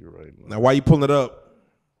it to you right now. Now, while you pulling it up,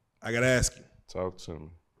 I gotta ask you. Talk to me.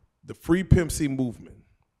 The Free Pimp C movement.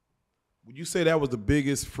 Would you say that was the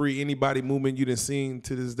biggest free anybody movement you done seen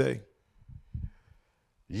to this day?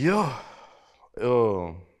 Yeah.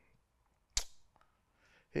 Hell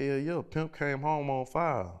yeah, Pimp came home on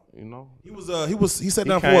fire, you know. He sat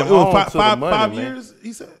down for came what? It home was to the money, five man. years,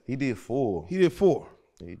 he said? He did 4. He did 4.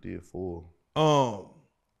 He did 4.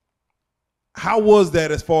 How was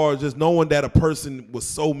that as far as just knowing that a person was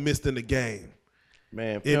so missed in the game?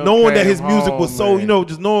 Man, And Pimp knowing that came his music home, was so, man.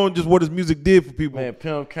 just knowing just what his music did for people. Man,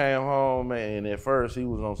 Pimp came home, man, and at first he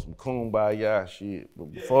was on some kumbaya shit.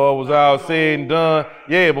 But before it was all said and done,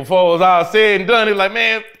 he was like,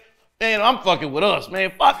 man, I'm fucking with us,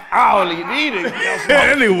 man. Fuck all of you niggas.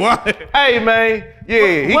 Anyway. Hey, man,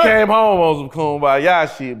 yeah, he came home on some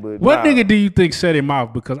kumbaya shit, but What nah, nigga do you think set him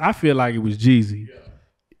off? Because I feel like it was Jeezy.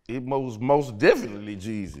 it was most definitely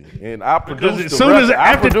Jeezy. And I produced as the soon as record.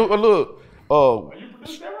 after-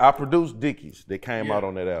 I produced Dickies that came out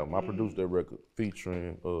on that album. I produced that record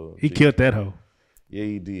featuring He Jeezy. killed that hoe. Yeah,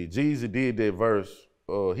 he did. Jeezy did that verse.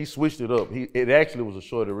 He switched it up. It actually was a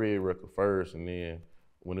Shorty Red record first, and then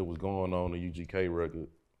when it was going on the UGK record,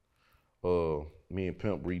 me and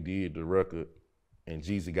Pimp redid the record, and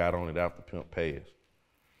Jeezy got on it after Pimp passed.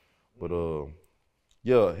 But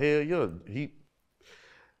yeah, hell yeah,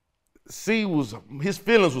 his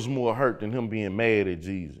feelings was more hurt than him being mad at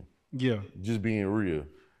Jeezy. Yeah. Just being real,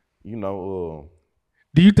 you know.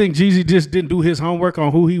 Do you think Jeezy just didn't do his homework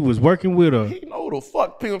on who he was working with? Or He know the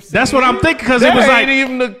fuck Pimp C That's what I'm is. thinking, 'cause that it was ain't like-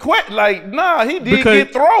 even the nah, he did Because-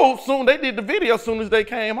 get thrown soon. They did the video as soon as they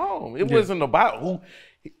came home. It wasn't about who.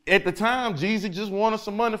 At the time, Jeezy just wanted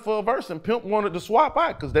some money for a verse, and Pimp wanted to swap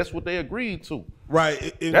out because that's what they agreed to.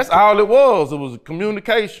 Right. That's all it was. It was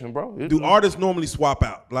communication, bro. Do artists normally swap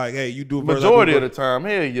out? Like, hey, you do a verse, I do a Majority of verse. the time,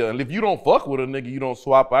 hell yeah. And if you don't fuck with a nigga, you don't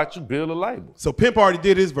swap out, you build a label. So Pimp already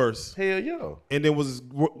did his verse, Hell yeah. and then was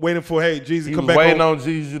waiting for, hey, Jeezy He come was back waiting home.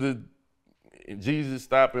 on Jeezy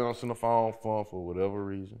stopped answering the phone for him for whatever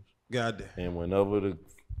reason. God damn. And whenever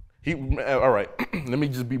all right, let me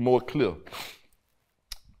just be more clear.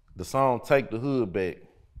 The song Take the Hood Back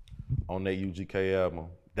on that UGK album,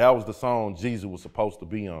 that was the song Jeezy was supposed to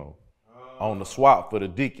be on the swap for the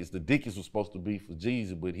Dickies. The Dickies was supposed to be for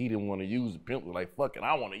Jeezy, but he didn't want to use it. Pimp was like, fuck it,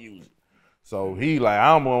 I want to use it. So he like,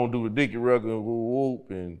 I'm gonna do the Dickie record,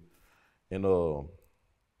 whoop, and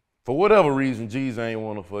for whatever reason, Jeezy ain't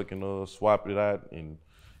want to fucking swap it out, and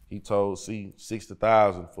he told C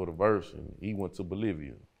 60,000 for the verse, and he went to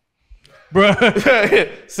Bolivia.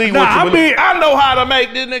 bruh. See, Nah, I know how to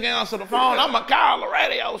make this nigga answer the phone. I'ma call the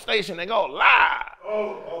radio station and go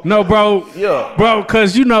live. No, bro. Yeah. Bro,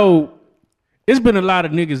 because you know, it's been a lot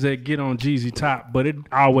of niggas that get on Jeezy top, but it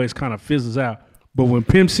always kind of fizzles out. But when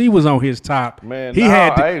Pimp C was on his top, Man, he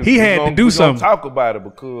had to do we something. Talk about it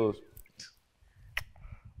because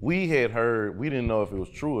we had heard, we didn't know if it was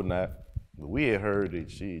true or not, but we had heard that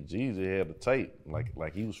shit, Jeezy had a tape,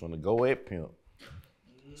 like he was finna go at Pimp.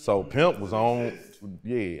 So Pimp was on,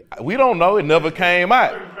 yeah. We don't know, it never came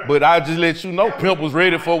out. But I just let you know, Pimp was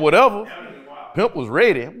ready for whatever. Pimp was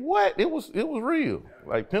ready. What? It was real.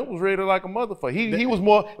 Like Pimp was ready like a motherfucker. He was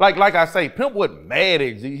more, like I say, Pimp wasn't mad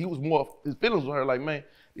at G. He was more, his feelings were hurt, like, man,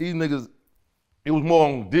 these niggas, it was more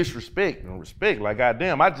on disrespect and respect. Like,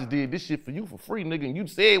 goddamn, I just did this shit for you for free, nigga, and you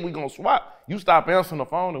said we gonna swap. You stop answering the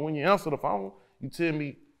phone, and when you answer the phone, you tell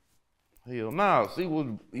me, hell nah. See,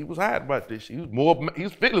 he was hot about this shit.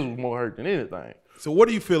 His feelings was more hurt than anything. So what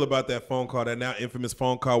do you feel about that phone call, that now infamous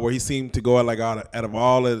phone call, where he seemed to go out like out of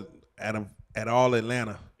all Atlanta? Atlanta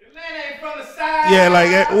ain't from the side. Yeah, like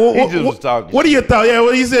He just was talking What are your thoughts? Yeah,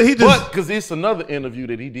 well, he said he just. But because it's another interview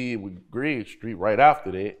that he did with Greg Street right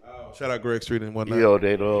after that. Shout out Greg Street and whatnot. Yeah,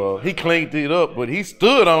 that he cleaned it up, but he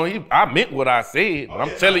stood on it. I meant what I said, but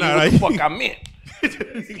I'm telling you what the fuck I meant.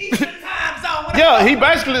 Yeah, he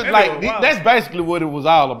basically that's basically what it was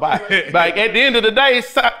all about. Like at the end of the day,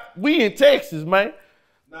 we in Texas, man.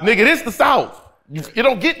 Nigga, this the South. You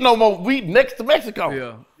don't get no more. We next to Mexico.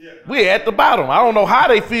 Yeah. We at the bottom. I don't know how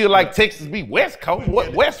they feel like Texas be West Coast.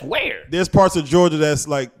 What West where? There's parts of Georgia that's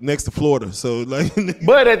like next to Florida, so like.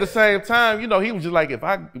 But at the same time, you know, he was just like,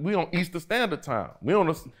 we on Eastern Standard Time.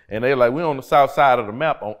 And they like, we on the south side of the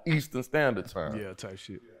map on Eastern Standard Time. Yeah, type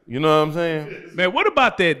shit. You know what I'm saying? Man, what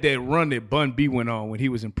about that run that Bun B went on when he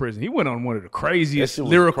was in prison? He went on one of the craziest That shit was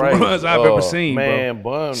lyrical crazy. runs I've ever seen, man,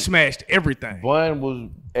 bro. Bun Smashed everything. Bun was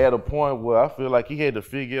at a point where I feel like he had to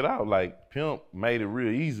figure it out. Like Pimp made it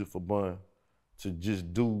real easy for Bun to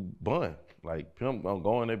just do Bun. Like Pimp gonna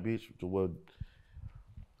go in that bitch to what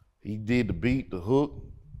he did, the beat, the hook,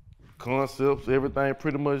 concepts, everything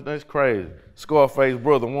pretty much. That's crazy. Scarface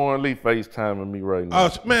brother Warren Lee FaceTiming me right now.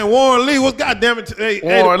 Oh man, Warren Lee, what's goddamn it? Hey,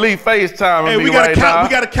 Warren Lee FaceTiming me we got right a couch. now. We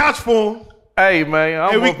got a couch for him. Hey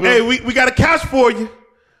man, we got a couch for you.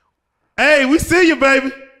 Hey, we see you,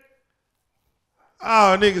 baby.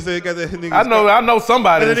 Oh, nigga said got that nigga. I know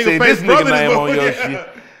somebody that said this nigga name on your yeah. shit.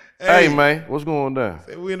 Hey man, what's going down?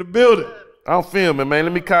 We in the building. I'm filming, man.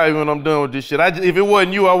 Let me call you when I'm done with this shit. If it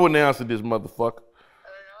wasn't you, I wouldn't answer this motherfucker.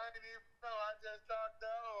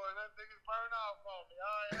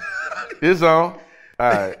 It's on. All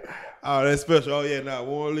right. Oh, that's special. Oh yeah, nah,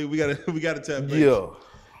 Warren Lee, we gotta tap. Yeah.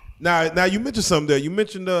 Now you mentioned something there. You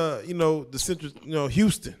mentioned the central,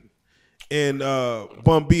 Houston and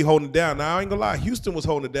Bun B holding it down. Now I ain't gonna lie, Houston was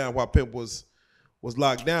holding it down while Pimp was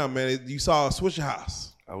locked down, man. You saw Swisher House.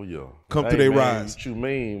 Oh yeah. Come through their rise. What you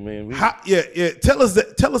mean, man? Tell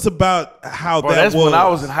us about how that that's was. When I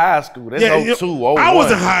was in high school. That's 02, 01. I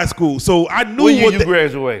was in high school, so I knew when you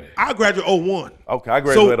graduated. I graduated 01. Okay, I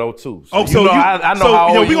graduated 02. I know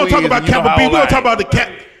how old we gonna talk about Kappa B. We gonna talk about the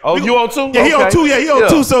Cap. Oh, you 02? Yeah, he 02. Yeah, he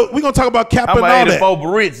 02. So we gonna talk about Kappa and all that. I'm 84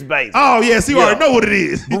 Barrett's, baby. Oh yes, you already know what it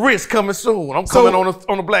is. Barrett's coming soon. I'm coming on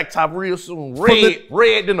the blacktop real soon.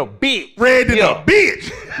 Red than a bitch. Red than a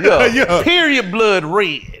bitch. Yeah. Period blood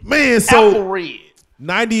red. Man, so Apple red.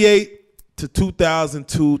 98 to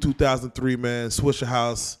 2002, 2003, man. Swisher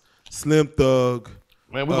House, Slim Thug.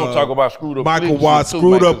 Man, we're gonna talk about screwed up. Michael Watts,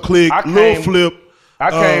 screwed up click, Lil Flip. I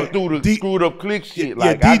came through the screwed up click shit.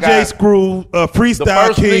 Like DJ Screw, Freestyle the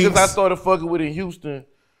first Kings. niggas I started fucking with in Houston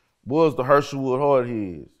was the Herschelwood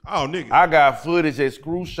Hardheads. Oh, nigga. I got footage at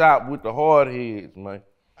Screw Shop with the Hardheads, man.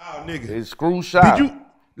 Oh, nigga. It's Screw Shop.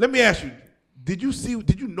 Let me ask you, did you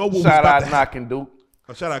know what was Shout about out to happen? Knock and Duke.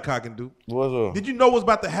 Oh, shout out Cock and Duke. What's up? Did you know what was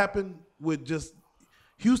about to happen with just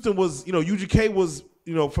Houston was, UGK was,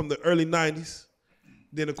 from the early 90s.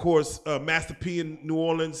 Then, of course, Master P in New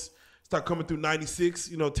Orleans start coming through 96,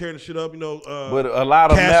 tearing the shit up, but a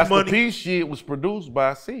lot of Cash Master Money. P shit was produced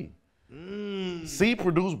by C. C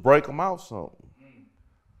produced Break 'Em Out something.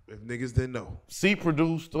 If niggas didn't know. C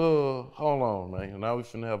produced, hold on, man. Now we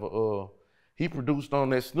finna have he produced on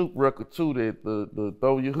that Snoop record too, that the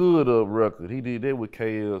Throw Your Hood Up record. He did that with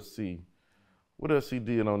KLC. What else he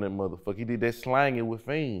did on that motherfucker? He did that Slangin' with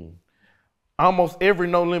Fiend. Almost every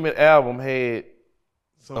No Limit album had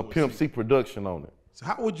a Pimp C production on it. So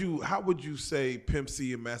how would you say Pimp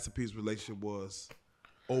C and Master P's relationship was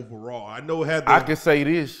overall? I know it had I can say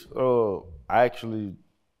this. I actually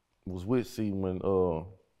was with C when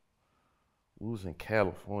we was in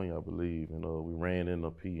California, I believe, and we ran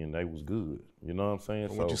into P and they was good. You know what I'm saying?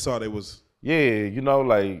 From what you saw, they was. Yeah,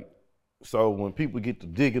 so when people get to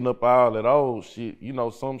digging up all that old shit,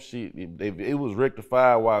 some shit, it was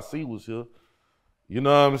rectified while C was here. You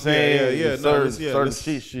know what I'm saying? Yeah. Certain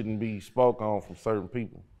shit shouldn't be spoke on from certain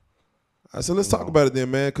people. All right, so let's talk about it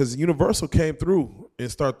then, man, because Universal came through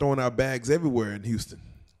and started throwing out bags everywhere in Houston.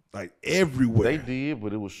 Like everywhere. They did,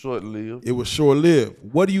 but it was short-lived. It was short-lived.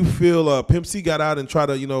 What do you feel Pimp C got out and tried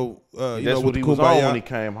to, That's what he was Kumbaya on when he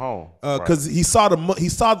came home. Because he saw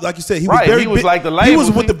like you said, he right. was very he was like the label. He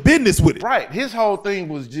was with the business with it. Right. His whole thing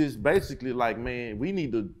was just basically like, man, we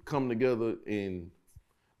need to come together and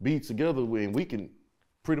be together and we can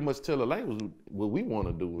pretty much tell the labels what we want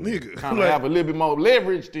to do. Nigga. Kind of have a little bit more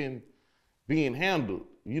leverage than being handled.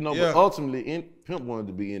 But ultimately, Pimp wanted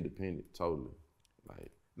to be independent, totally.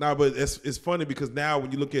 Nah, but it's funny because now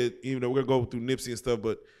when you look at, we're gonna go through Nipsey and stuff,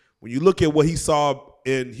 but when you look at what he saw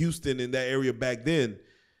in Houston in that area back then,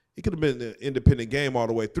 it could have been an independent game all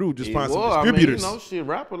the way through. Just find some distributors. Shit,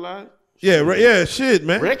 Rap A Lot. Shit,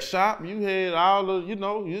 man. Rec Shop, you had all the,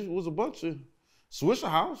 it was a bunch of Swisher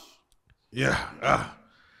House. Yeah.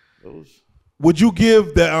 Would you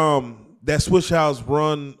give that Swish House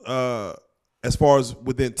run as far as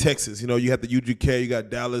within Texas? You had the UGK, you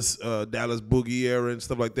got Dallas Boogie era and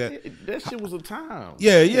stuff like that. That shit was a time.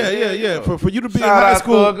 Yeah. For you to be Shout in high out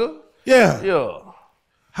school. Thugger. Yeah.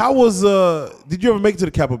 How was did you ever make it to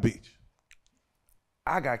the Kappa Beach?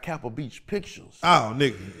 I got Kappa Beach pictures. Oh,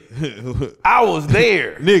 nigga. I was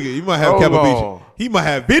there. Nigga, you might have Kappa Beach. He might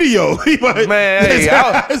have video. Man, hey,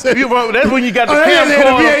 that's when you got the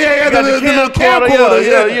camcorder. The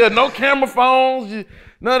camcorder. Yeah. No camera phones.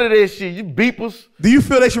 None of that shit. You beepers. Do you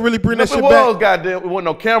feel they should really bring that shit back? Goddamn, it wasn't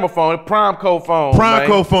no camera phone. PrimeCo phone.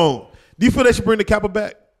 PrimeCo phone. Do you feel they should bring the Kappa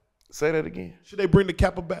back? Say that again. Should they bring the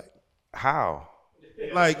Kappa back? How?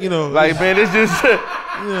 Like, man, it's just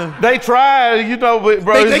they tried, but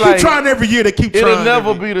bro, they keep trying every year. They keep trying. It'll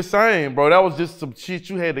never be the same, bro. That was just some shit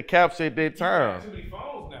you had to capture at that time. Too many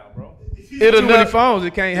phones now, bro. Too many phones.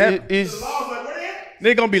 It can't happen.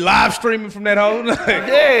 They gonna be live streaming from that hole.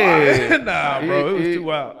 Yeah. Nah, bro, it was too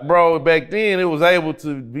wild. Bro, back then it was able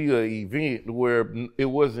to be an event where it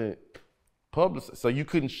wasn't publicized, so you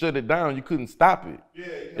couldn't shut it down, you couldn't stop it.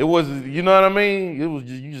 It wasn't, you know what I mean? It was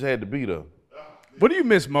just, you just had to be there. What do you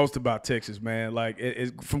miss most about Texas, man? Like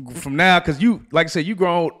from now, because you, like I said, you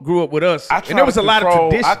grew up with us, and there was a lot of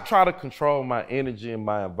tradition. I try to control my energy and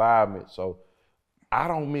my environment, so I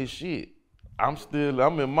don't miss shit. I'm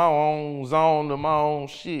in my own zone and my own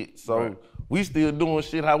shit. So we still doing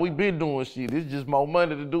shit how we been doing shit. It's just more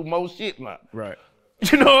money to do more shit now. Right.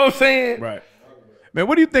 You know what I'm saying? Right. Man,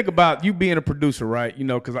 what do you think about you being a producer, right? You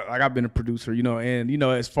know, because I've been a producer, you know, and, you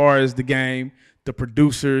know, as far as the game, the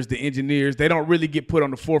producers, the engineers, they don't really get put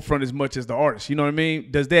on the forefront as much as the artists. You know what I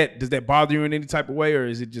mean? Does that bother you in any type of way, or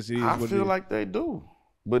is it just I feel like they do.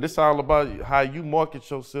 But it's all about how you market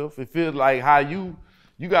yourself. It feels like how you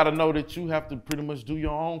got to know that you have to pretty much do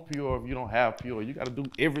your own PR if you don't have PR. You got to do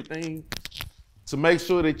everything to make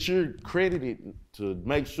sure that you're credited, to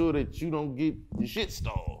make sure that you don't get your shit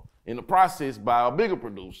stalled in the process by a bigger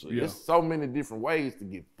producer. Yeah. There's so many different ways to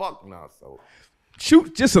get fucked now. So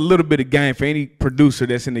shoot just a little bit of game for any producer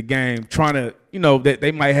that's in the game trying to, you know, that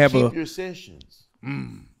they might have keep your sessions.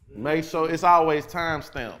 Make sure it's always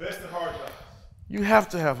timestamped. Best of hard drives. You have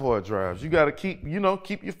to have hard drives. You got to keep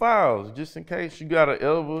your files just in case you got to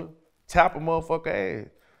ever tap a motherfucker ass.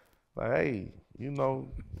 Like, hey, yeah.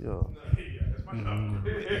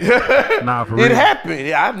 Nah, for real. It happened.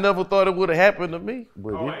 Yeah, I never thought it would have happened to me.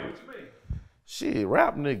 But shit,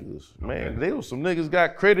 rap niggas, man. There was some niggas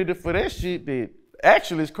got credited for that shit that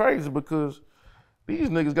actually is crazy because these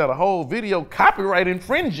niggas got a whole video copyright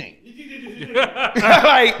infringing.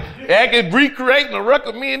 Like, acting recreating a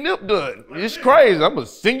record me and Nip done. It's crazy. I'm gonna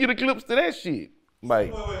send you the clips to that shit.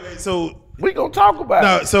 Like, So we gonna talk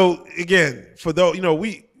about it. So again, for those, you know,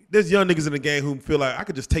 there's young niggas in the game who feel like I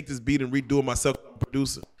could just take this beat and redo it myself. I'm a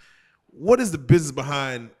producer. What is the business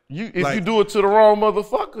behind If you do it to the wrong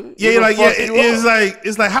motherfucker?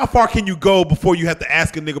 It's like how far can you go before you have to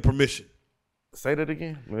ask a nigga permission? Say that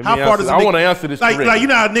again. How far does I want to answer this correctly. Like, you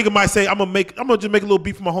know how a nigga might say, I'm gonna just make a little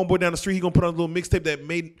beat for my homeboy down the street. He gonna put on a little mixtape that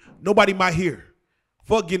nobody might hear.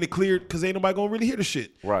 Fuck getting it cleared because ain't nobody gonna really hear the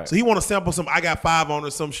shit. Right. So he want to sample some I Got 5 on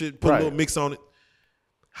or some shit, put a little mix on it.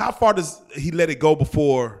 How far does he let it go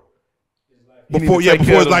before his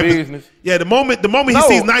life business? Yeah, the moment he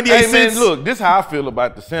sees 98 cents. Man, look, this is how I feel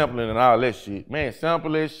about the sampling and all that shit. Man,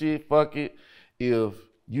 sample that shit, fuck it. If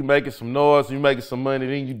you making some noise, you making some money,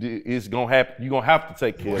 then it's gonna happen. You gonna have to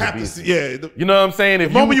take care of the business. Yeah. You know what I'm saying?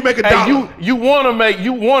 If the moment you make a dollar, you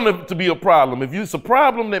want it to be a problem. If it's a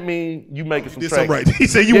problem, that means you making some traction. Right. He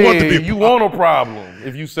said you want to be a problem. You want a problem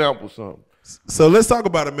if you sample something. So let's talk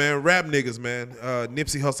about it, man. Rap niggas, man.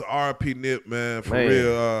 Nipsey Hussle, R.I.P. Nip, man. For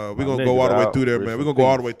real. We're gonna go all the way through there, man. We're gonna go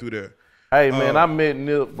all the way through there. Hey, man, I met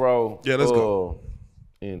Nip, bro. Yeah, let's go.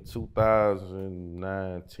 In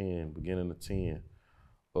 2009, 10, beginning of 10.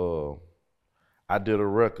 I did a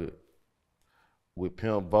record with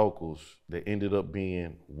Pimp Vocals that ended up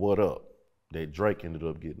being What Up, that Drake ended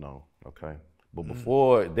up getting on, okay? But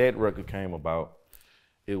before that record came about,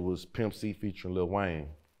 it was Pimp C featuring Lil Wayne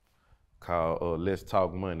called Let's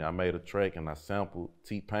Talk Money. I made a track and I sampled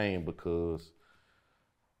T-Pain because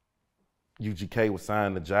UGK was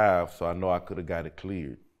signing the Jive, so I know I could have got it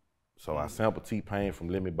cleared. So I sampled T-Pain from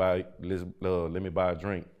Let Me Buy a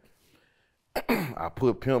Drink. I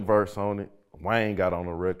put Pimp verse on it. Wayne got on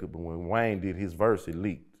the record, but when Wayne did his verse, it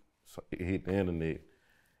leaked. So it hit the internet.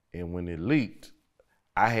 And when it leaked,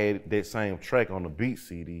 I had that same track on the beat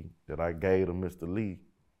CD that I gave to Mr. Lee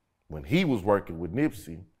when he was working with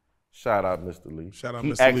Nipsey. Shout out Mr. Lee. Shout out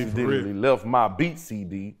he Mr. Lee for real. accidentally left my beat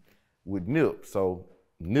CD with Nip. So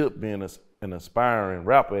Nip being an aspiring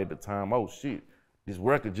rapper at the time, oh shit, this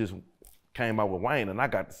record just came out with Wayne and I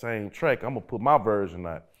got the same track. I'm gonna put my version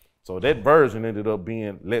out. So that version ended up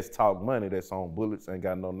being Let's Talk Money, that's on Bullets Ain't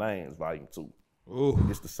Got No Names, Volume 2. Ooh.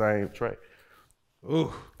 It's the same track.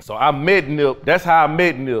 Ooh. So I met Nip, that's how I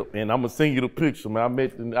met Nip, and I'm gonna send you the picture, man.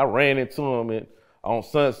 I ran into him on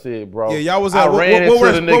Sunset, bro. Yeah, y'all was I ran into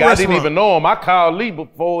the nigga, I didn't restaurant? even know him. I called Lee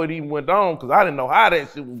before it even went on, because I didn't know how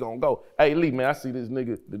that shit was gonna go. Hey, Lee, man, I see this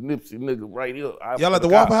nigga, the Nipsey nigga right here. Y'all at the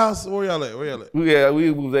Waffle House? Where y'all at? Yeah,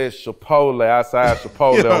 we was at Chipotle, outside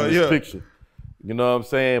Chipotle on this picture. You know what I'm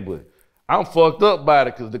saying? But I'm fucked up by it,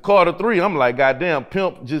 because the Carter 3, I'm like, goddamn,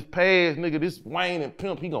 Pimp just passed, nigga, this Wayne and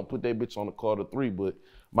Pimp, he gonna put that bitch on the Carter 3, but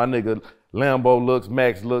my nigga Lambo Lux,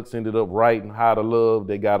 Max Lux ended up writing How to Love,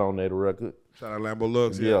 they got on that record. Shout out Lambo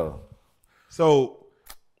Lux. Yeah. So,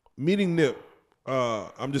 meeting Nip,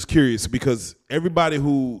 I'm just curious because everybody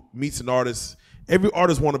who meets an artist, every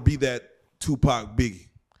artist want to be that Tupac, Biggie.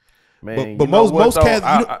 Man, But you know most what, though?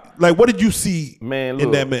 cats, like, what did you see Man, in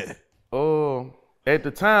look. that man? At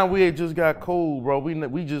the time we had just got cool, bro.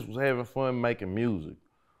 We just was having fun making music.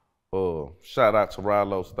 Shout out to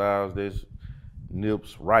Rilo Styles. That's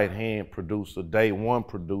Nip's right hand producer, day one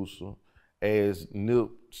producer. As Nip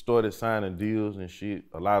started signing deals and shit,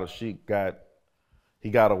 a lot of shit he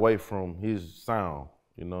got away from his sound.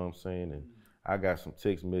 You know what I'm saying? And I got some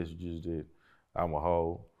text messages that I'm a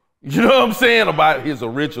hoe. You know what I'm saying? About his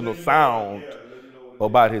original sound.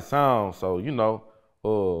 About his sound. So, you know,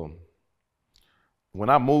 when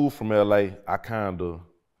I moved from LA,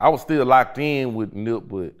 I was still locked in with Nip,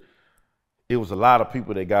 but it was a lot of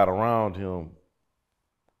people that got around him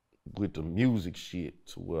with the music shit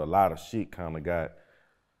to where a lot of shit kind of got,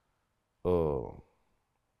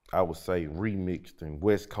 I would say, remixed and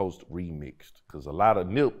West Coast remixed. Because a lot of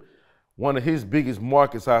Nip, one of his biggest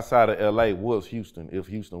markets outside of LA was Houston, if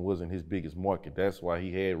Houston wasn't his biggest market. That's why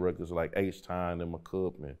he had records like H-Time and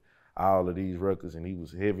McCup and all of these records, and he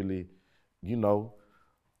was heavily, you know,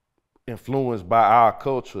 influenced by our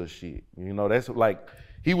culture shit. You know, that's like,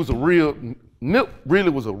 Nip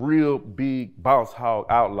really was a real big Boss Hogg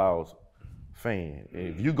Outlawz fan. And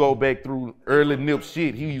if you go back through early Nip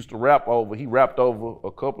shit, he rapped over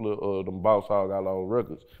a couple of them Boss Hogg Outlawz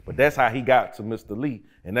records. But that's how he got to Mr. Lee,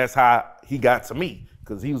 and that's how he got to me,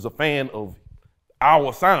 because he was a fan of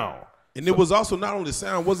our sound. And it was also not only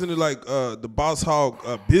sound, wasn't it like the Boss Hogg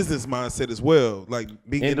business mindset as well, like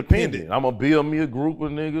being independent? I'm gonna build me a group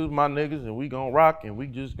of niggas, my niggas, and we gonna rock, and we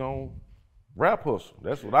just gonna rap hustle.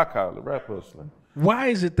 That's what I call it, rap hustling. Why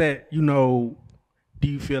is it that, you know, do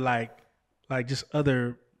you feel like just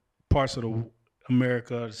other parts of the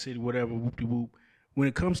America, the city, whatever, whoop-de-whoop, when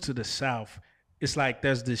it comes to the South, it's like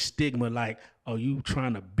there's this stigma like, oh, you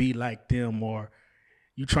trying to be like them, or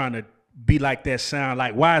you trying to be like that sound?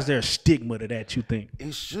 Like, why is there a stigma to that, you think?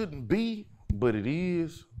 It shouldn't be, but it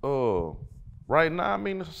is. Right now, I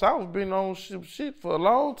mean, the South been on shit for a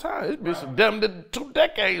long time. It's been some damn 2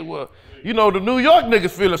 decades where, you know, the New York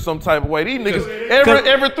niggas feeling some type of way. These niggas,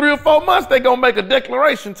 every 3 or 4 months, they gonna make a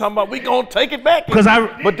declaration talking about we gonna take it back.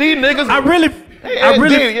 But these niggas, I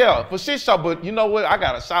really, yeah, for shit show. But you know what? I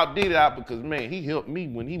gotta shout Diddy out because, man, he helped me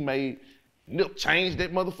when he made Nip change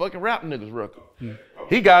that motherfucking rap niggas record.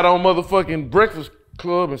 He got on motherfucking Breakfast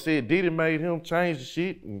Club and said Diddy made him change the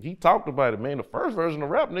shit, and he talked about it, man. The first version of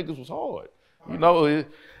rap niggas was hard. You know,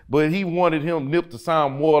 but he wanted Nip to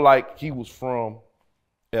sound more like he was from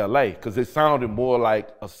LA, because it sounded more like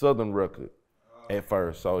a Southern record at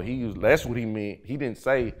first. So that's what he meant. He didn't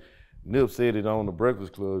say, Nip said it on the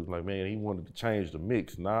Breakfast Club, like, man, he wanted to change the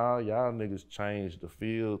mix. Nah, y'all niggas changed the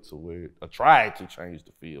feel to where, tried to change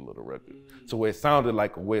the feel of the record to where it sounded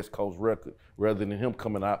like a West Coast record rather than him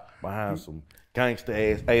coming out behind some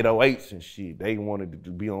gangsta ass 808s and shit. They wanted it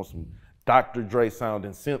to be on some Dr. Dre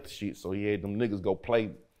sounding synth shit, so he had them niggas go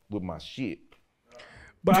play with my shit.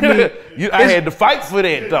 But I mean, I had to fight for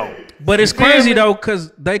that though. But it's crazy though,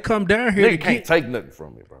 cause they come down here. Nigga can't take nothing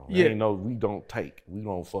from me, bro. Yeah. Ain't no, we don't take. We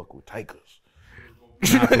don't fuck with takers.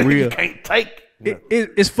 Nah, for real. You can't take.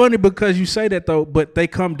 It's funny because you say that though, but they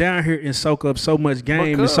come down here and soak up so much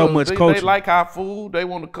game and so much culture. They like our food. They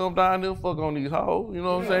want to come down here, fuck on these hoes. You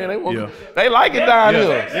know what I'm saying? They like it down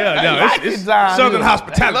here. It's Southern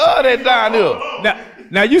hospitality. They love that down here.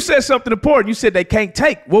 Now you said something important. You said they can't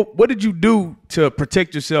take. What did you do to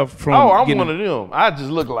protect yourself from? Oh, I'm one of them. I just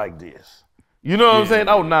look like this. You know what I'm saying?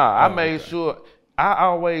 Oh, nah. I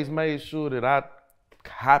always made sure that I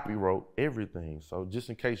copywrote everything. So just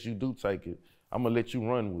in case you do take it, I'm gonna let you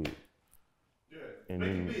run with it. And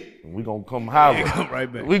then we gonna come holler. Right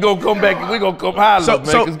back. We gonna come back and we gonna come holler, man.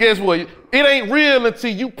 Because guess what? It ain't real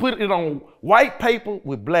until you put it on white paper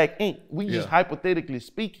with black ink. We just hypothetically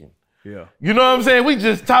speaking. Yeah. You know what I'm saying? We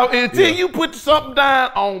just talk until you put something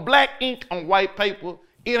down on black ink on white paper.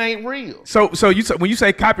 It ain't real. So when you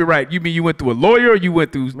say copyright, you mean you went through a lawyer or you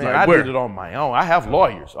went through Man, I did it on my own. I have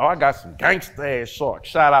lawyers. Oh, I got some gangsta ass sharks.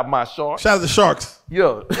 Shout out my sharks. Shout out the Sharks.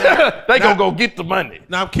 Yeah. They gonna go get the money.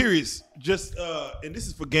 Now I'm curious, just and this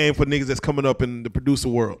is for game for niggas that's coming up in the producer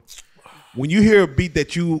world. When you hear a beat that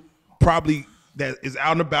that is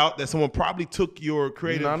out and about, that someone probably took your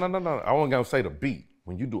creative. No. I wasn't gonna say the beat.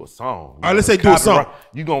 When you do a song, all right, let's say do a song.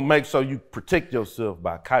 You gonna make sure you protect yourself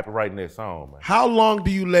by copywriting that song, man. How long do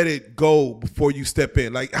you let it go before you step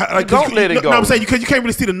in? Like don't let it go. No, I'm saying because you can't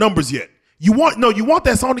really see the numbers yet. You want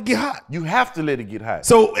that song to get hot. You have to let it get hot.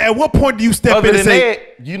 So at what point do you step in and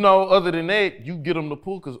say? Other than that, you get them to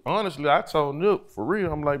pull. Because honestly, I told Nip for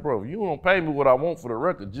real, I'm like, bro, if you don't pay me what I want for the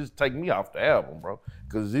record, just take me off the album, bro.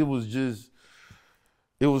 Because it was just.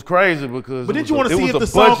 It was crazy because. But did you want to see if the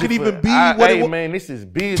song could even be what it was? Man, this is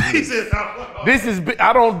business.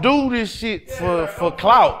 I don't do this shit for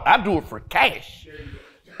clout. I do it for cash.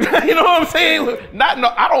 You know what I'm saying?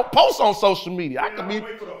 I don't post on social media. I could be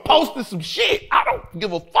posting some shit. I don't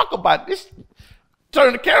give a fuck about this.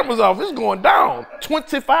 Turn the cameras off. It's going down.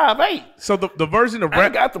 25-8. So the version of I ain't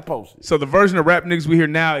rap. got to post it. So the version of Rap Niggas we hear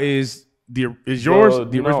now is yours.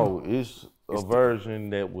 The No, original? it's a version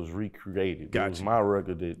that was recreated. It was Gotcha. my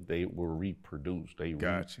record that they were reproduced. They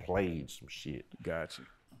Gotcha. replayed some shit Gotcha.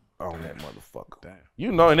 on that motherfucker. Damn.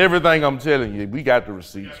 You know, and everything I'm telling you, we got the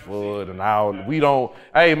receipts for it and all. We don't.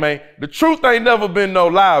 Hey man, the truth ain't never been no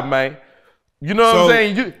lie, man. You know what I'm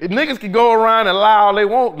saying? Niggas can go around and lie all they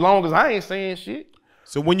want, long as I ain't saying shit.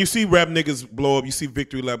 So when you see Rap Niggas blow up, you see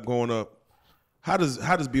Victory Lap going up. How does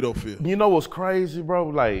Beto feel? You know what's crazy, bro?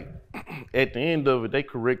 Like at the end of it, they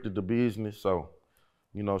corrected the business. So,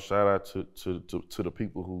 you know, shout out to the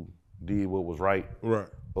people who did what was right. Right.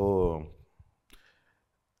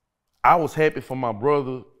 I was happy for my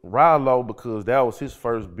brother Rallo because that was his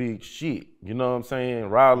first big shit. You know what I'm saying?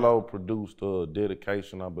 Rallo produced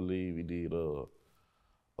Dedication, I believe he did.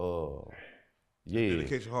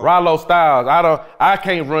 Dedication Hall. Rallo Styles. I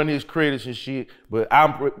can't run his credits and shit, but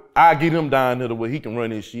I get him down here to where he can run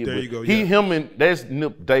his shit. There But you go, him and that's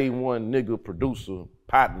Nip day one nigga producer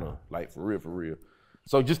partner, like for real.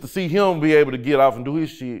 So just to see him be able to get off and do his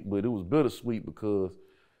shit, but it was bittersweet because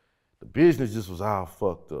the business just was all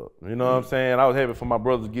fucked up. You know what I'm saying? I was happy for my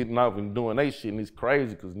brothers getting off and doing their shit, and it's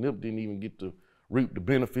crazy because Nip didn't even get to reap the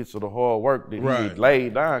benefits of the hard work that he had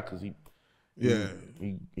laid down because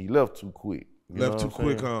he left too quick. Left too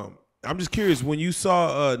quick. I'm just curious, when you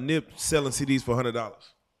saw Nip selling CDs for $100,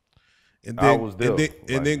 and then I was there.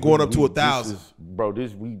 and then going up to 1,000. Bro,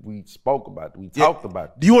 we spoke about it. We talked about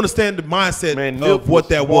it. Do you understand the mindset Man, of what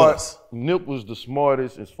that was? Nip was the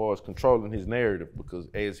smartest as far as controlling his narrative because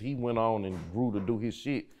as he went on and grew to do his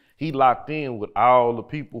shit, he locked in with all the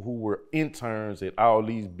people who were interns at all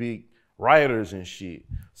these big writers and shit.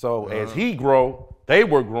 So as he grow, they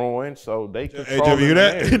were growing, so they Hey, controlled. Jimmy, you hear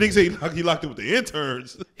that? narrative. Nigga say he locked in with the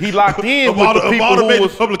interns. He locked in of with all the the people who major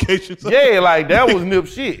was publications. Yeah, like that was Nip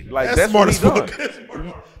shit. Like that's smart what as he fuck.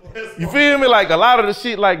 done. You feel me? Like a lot of the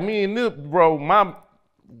shit, like me and Nip, bro,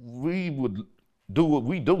 we would do what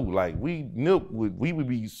we do. Like we would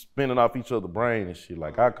be spinning off each other's brain and shit.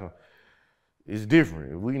 Like it's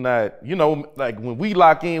different. We not, you know, like when we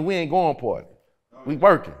lock in, we ain't going party. We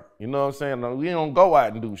working. You know what I'm saying? No, we don't go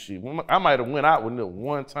out and do shit. I might have went out with Nip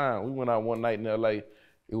one time. We went out one night in LA.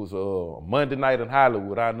 It was a Monday night in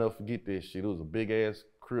Hollywood. I'll never forget that shit. It was a big ass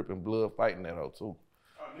Crip and Blood fight in that hoe too.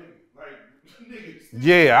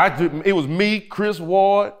 Yeah, it was me, Chris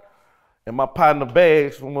Ward, and my partner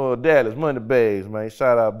Bags from Dallas, Money Bags, man.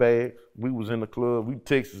 Shout out Bags. We was in the club. We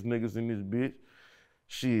Texas niggas in this bitch.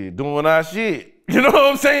 Shit, doing our shit. You know what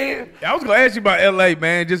I'm saying? I was gonna ask you about LA,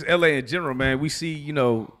 man. Just LA in general, man. We see, you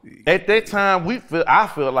know. At that time, I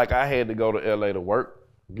felt like I had to go to LA to work.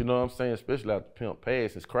 You know what I'm saying? Especially after Pimp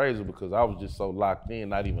Pass. It's crazy because I was just so locked in,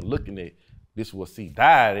 not even looking at this was C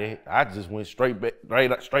died at. I just went straight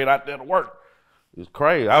out there to work. It was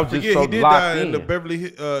crazy. I was just so he did locked die in. the Beverly.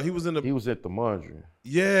 He was in the. He was at the Mondrian.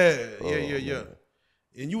 Yeah. Man.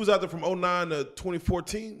 And you was out there from 2009 to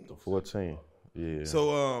 2014. 14. Yeah.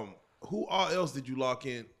 So who all else did you lock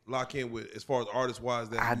in with as far as artist wise?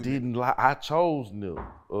 I chose Nip.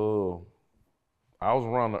 I was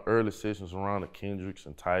around the early sessions around the Kendricks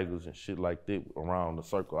and Tigers and shit like that around the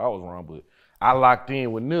circle I was around, but I locked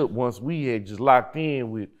in with Nip once we had just locked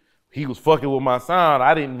in with, he was fucking with my sound.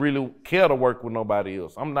 I didn't really care to work with nobody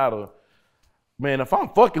else. I'm not man, if I'm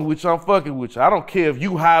fucking with you, I'm fucking with you. I don't care if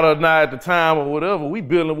you hot or not at the time or whatever. We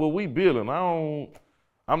building what we building.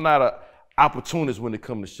 I'm not a opportunist when it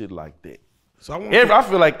comes to shit like that. So I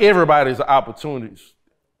feel like everybody's an opportunist,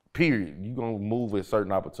 period. You gonna move at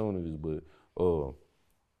certain opportunities, but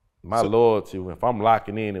my loyalty, if I'm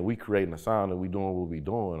locking in and we creating a sound and we doing what we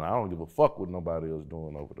doing, I don't give a fuck what nobody else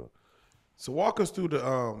doing over there. So walk us through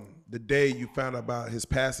the day you found out about his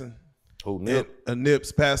passing. Who, Nip?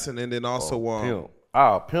 Nip's passing, and then also Pimp.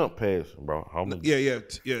 Pimp passing, bro. Yeah.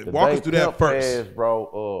 Walk us through that first, passed,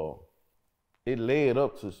 bro. It led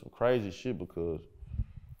up to some crazy shit because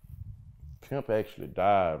Pimp actually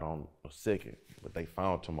died on the 2nd, but they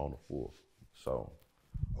found him on the 4th. So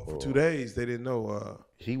for 2 days they didn't know.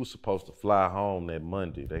 He was supposed to fly home that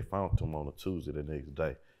Monday. They found him on a Tuesday the next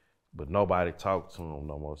day, but nobody talked to him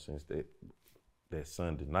no more since that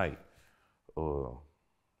Sunday night.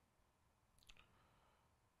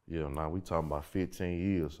 Yeah, now we talking about 15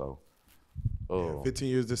 years. So 15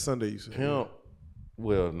 years this Sunday, you said. Pimp,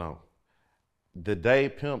 well, no. the day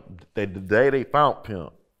they found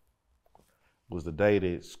Pimp was the day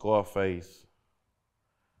that Scarface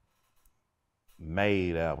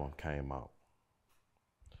Made album came out.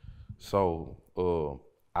 So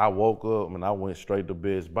I woke up and I went straight to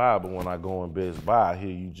Best Buy, but when I go in Best Buy, I hear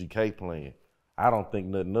UGK playing. I don't think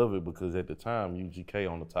nothing of it because at the time UGK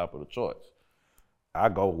on the top of the charts. I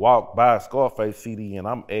go walk by Scarface CD and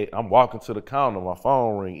I'm walking to the counter, my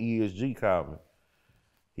phone ring, ESG called me.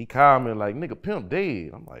 He called me like, nigga, Pimp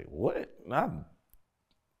dead. I'm like, what? And I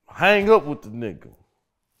hang up with the nigga.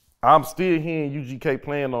 I'm still hearing UGK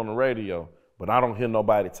playing on the radio, but I don't hear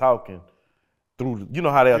nobody talking through, you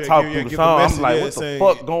know how they'll talk through the song. I'm like, what the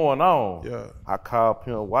fuck going on? Yeah. I called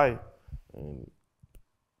Pimp White and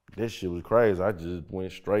this shit was crazy. I just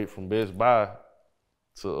went straight from Best Buy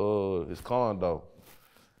to his condo.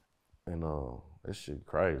 And this shit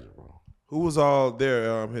crazy, bro. Who was all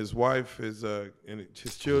there? His wife, and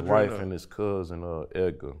his children. His wife and his cousin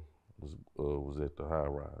Edgar was at the high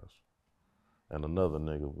rise, and another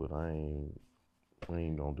nigga, but we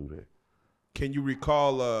ain't gonna do that. Can you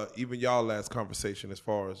recall even y'all last conversation as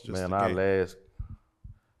far as just man? The Our game?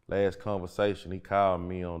 last conversation, he called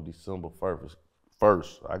me on December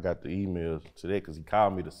 1st. I got the emails today because he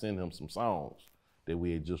called me to send him some songs that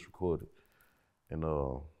we had just recorded, and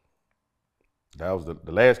that was the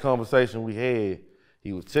last conversation we had.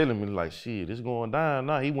 He was telling me like, shit, it's going down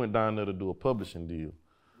now. He went down there to do a publishing deal.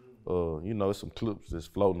 You know, some clips that's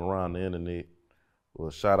floating around the internet. Well,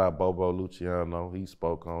 shout out Bobo Luciano. He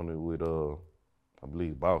spoke on it with, I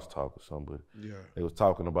believe, Boss Talk or somebody. Yeah. They was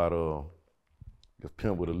talking about if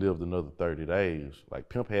Pimp would have lived another 30 days. Like,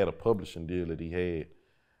 Pimp had a publishing deal that he had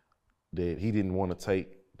that he didn't want to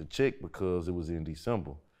take the check because it was in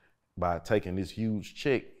December. By taking this huge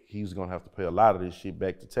check, he was gonna have to pay a lot of this shit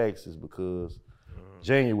back to taxes because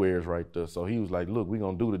January is right there. So he was like, look, we're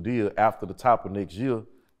gonna do the deal after the top of next year.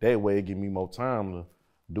 That way it give me more time to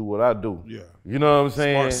do what I do. Yeah. You know what I'm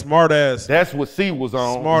saying? Smart ass. That's what C was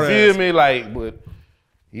on. Smart you feel ass. me? Like, but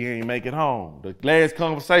he ain't make it home. The last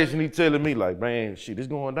conversation he telling me like, man, shit, it's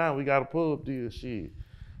going down. We got a pub deal, shit.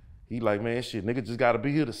 He like, man, shit, nigga just gotta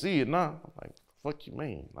be here to see it now. I'm like, fuck you,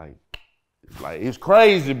 man. Like it's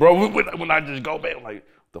crazy, bro. When I just go back, I'm like,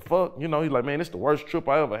 the fuck? You know, he's like, man, it's the worst trip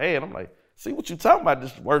I ever had. I'm like, see what you talking about,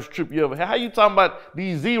 this the worst trip you ever had? How you talking about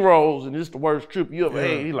these zeros and this the worst trip you ever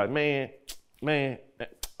had? He's like, man, I'm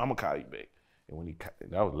gonna call you back. And when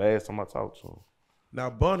that was the last time I talked to him. Now,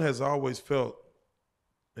 Bun has always felt,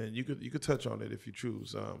 and you could touch on it if you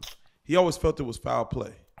choose. He always felt it was foul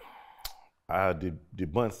play.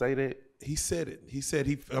 Did Bun say that? He said it. He said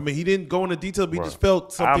he didn't go into detail, but he just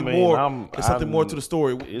felt something more. There's something more to the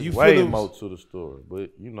story. It's you way feel more to the story,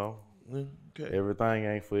 but you know, okay. everything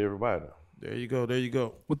ain't for everybody. There you go. There you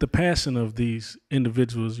go. With the passing of these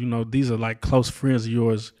individuals, you know, these are like close friends of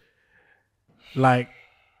yours. Like,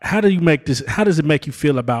 how do you make this? How does it make you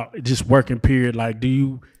feel about just working period? Like, do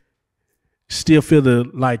you still feel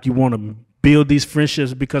like you want to build these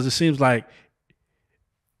friendships? Because it seems like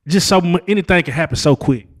just anything can happen so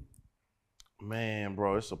quick. Man,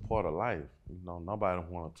 bro, it's a part of life. You know, nobody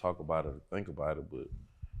want to talk about it or think about it, but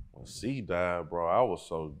when C died, bro, I was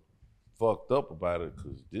so fucked up about it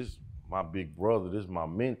because this my big brother, this is my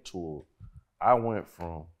mentor. I went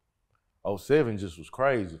from 07 just was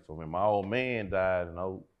crazy for me. My old man died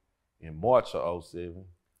in March of 07.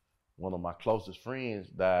 One of my closest friends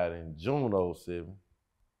died in June of 07.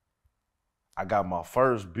 I got my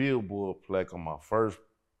first Billboard plaque on my first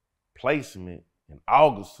placement in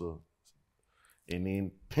August of. And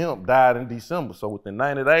then Pimp died in December. So within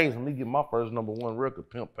 90 days, when me get my first #1 record,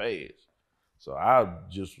 Pimp passed. So I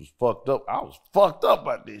just was fucked up. I was fucked up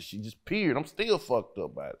by this shit, just period. I'm still fucked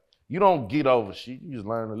up by it. You don't get over shit. You just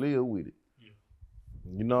learn to live with it. Yeah.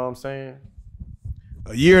 You know what I'm saying?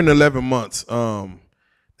 A year and 11 months.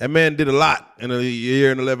 That man did a lot in a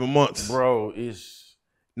year and 11 months. Bro,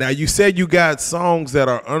 Now, you said you got songs that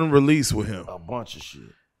are unreleased with him. A bunch of shit.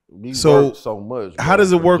 So much. How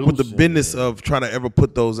does it work with the business of trying to ever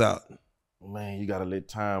put those out? Man, you gotta let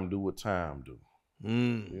time do what time do.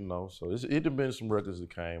 You know, so it have been some records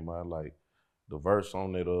that came out, like the verse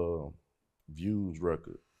on that Views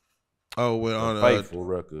record. Oh, well, on the Faithful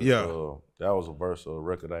record. Yeah, that was a verse of a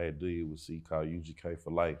record I had did with C called UGK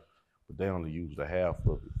for Life, but they only used a half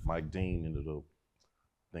of it. Mike Dean ended up,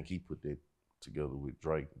 I think he put that together with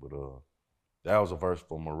Drake, but that was a verse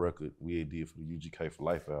from a record we had did for the UGK for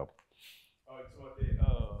Life album.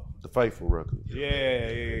 Oh, the Faithful record.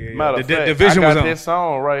 Yeah. Matter of fact, Division I was got on. that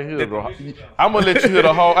song right here, bro. I'm gonna let you hear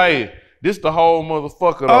the whole. Hey, this the whole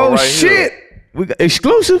motherfucker though, Oh right shit! here. We got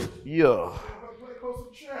exclusive. Yeah.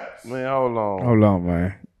 Man, hold on. Hold on,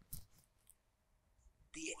 man.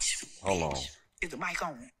 Hold on. Is the mic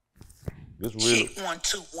on? This really. Check 1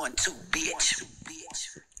 2 1 2, bitch.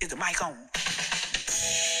 Is the mic on? Know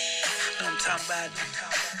what I'm talking about?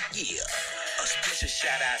 Yeah. A special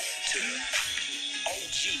shout out to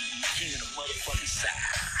OG, king of the motherfucking side.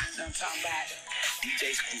 Know what I'm talking about?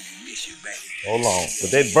 DJ Scooby, miss you, baby. Hold on.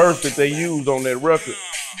 But that verse that they used on that record,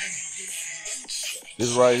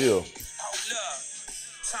 this right here. Hold up.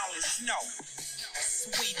 Tony Snow.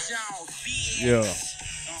 Sweet Jones, bitch. Yeah. Know what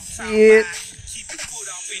I'm talking about? Keep your foot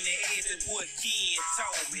off in the air, that's what Ken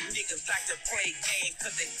told me. Niggas like to play games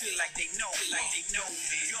cause they feel like they know me. You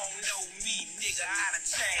don't know me, nigga, I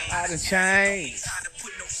done changed. Trying to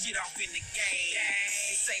put no shit off in the game.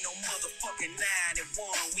 This ain't no motherfucking 9 and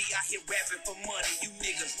 1. We out here rapping for money, you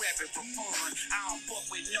niggas rapping for fun. I don't fuck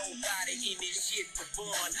with nobody in this shit for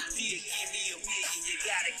fun. Deal, give me a million, you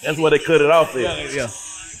gotta give That's where they cut it off at. Yeah.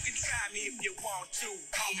 You can try me if you want to.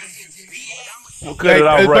 I'm gonna cut it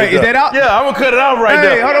off right Wait, is there. that out? Yeah, I'm gonna cut it off right Hey,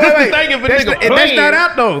 there. hold on, Just wait. think if a That's, nigga that's playing, not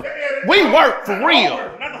out though. we work for real.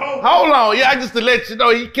 Hold on, yeah, just to let you know,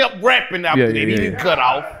 he kept rapping after that. He didn't cut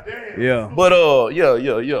off. Yeah. But yeah.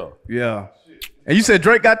 Yeah. And you said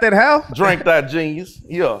Drake got that how? Drake that genius.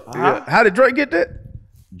 Yeah. How did Drake get that?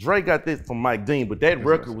 Drake got this from Mike Dean, but that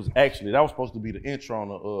record was actually, that was supposed to be the intro on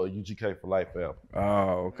the UGK for Life album.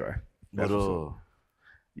 Oh, okay. But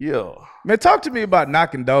yeah. Man, talk to me about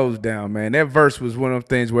knocking those down, man. That verse was one of them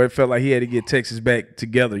things where it felt like he had to get Texas back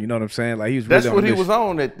together. You know what I'm saying? Like he was. That's really what on he this was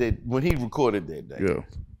on that when he recorded that day. Yeah.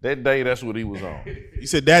 That day, that's what he was on. You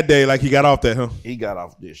said that day like he got off that, huh? He got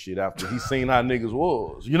off this shit after he seen how niggas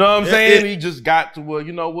was. You know what I'm saying? He just got to where,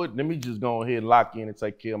 you know what? Let me just go ahead and lock in and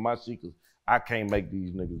take care of my shit because I can't make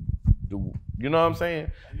these niggas do. You know what I'm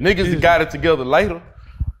saying? Niggas got it together later.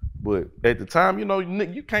 But at the time, you know,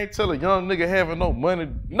 you can't tell a young nigga having no money,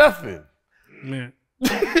 nothing. Man.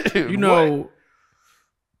 You know,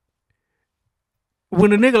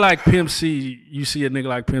 when a nigga like Pimp C, you see a nigga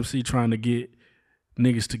like Pimp C trying to get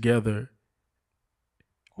niggas together,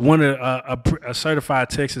 one of a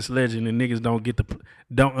certified Texas legend, and niggas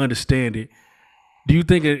don't understand it. Do you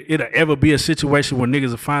think it'll ever be a situation where niggas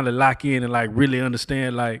will finally lock in and like really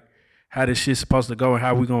understand like how this shit's supposed to go and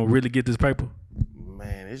how we gonna really get this paper?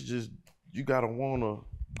 Man, it's just you gotta wanna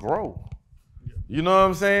grow. You know what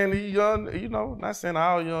I'm saying? These young, you know, not saying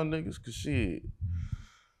all young niggas, cause shit,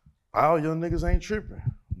 all young niggas ain't tripping.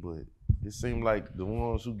 But it seems like the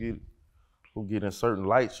ones who get in certain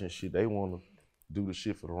lights and shit, they wanna do the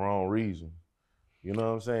shit for the wrong reason. You know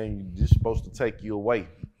what I'm saying? You just supposed to take you away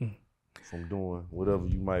from doing whatever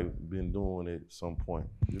you might have been doing at some point,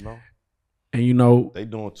 you know? And you know, They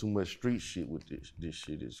doing too much street shit with this. This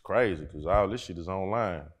shit is crazy because all this shit is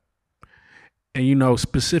online. and you know,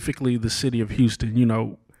 specifically the city of Houston, you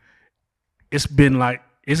know, it's been like,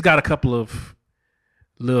 it's got a couple of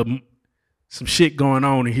some shit going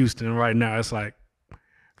on in Houston right now. It's like,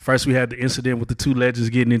 first we had the incident with the two legends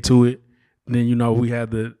getting into it. And then, you know, we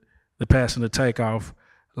had the passing the takeoff.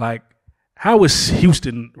 Like, how is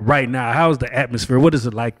Houston right now? How is the atmosphere? What is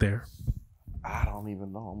it like there? I don't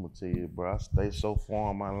even know. I'm gonna tell you, bro. I stay so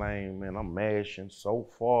far in my lane, man. I'm mashing so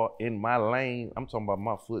far in my lane. I'm talking about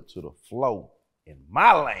my foot to the floor in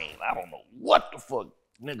my lane. I don't know what the fuck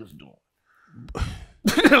niggas doing.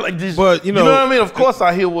 Like this, But, you know what I mean? Of course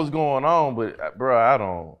I hear what's going on, but bro, I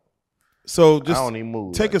don't just even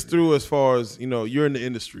move. take us through as far as, you know, you're in the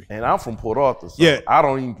industry. And I'm from Port Arthur, so Yeah. I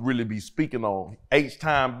don't even really be speaking on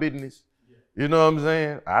H-time business. You know what I'm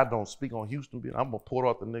saying? I don't speak on Houston business. I'm a Port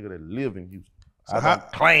Arthur nigga that live in Houston. I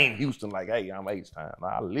don't claim Houston like, hey, I'm H-time.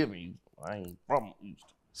 I live in Houston. I ain't from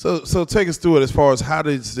Houston. So take us through it as far as how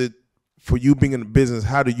does it, for you being in the business,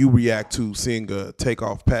 how do you react to seeing a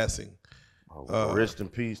Takeoff passing? Rest in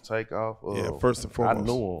peace, Takeoff. Yeah, first and foremost. I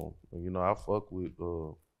knew him. You know, I fuck with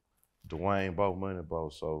Dwayne Bo, Money Bo,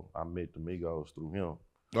 so I met the Migos through him.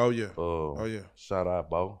 Oh yeah. Shout out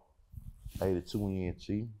Bo. 82 ENT.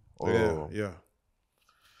 Yeah.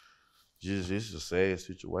 Just, it's a sad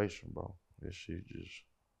situation, bro. That shit just,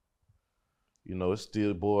 you know, it's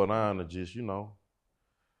still boiled down to just, you know,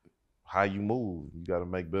 how you move. You got to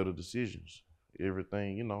make better decisions.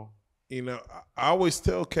 Everything, you know. You know, I always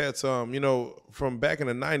tell cats, you know, from back in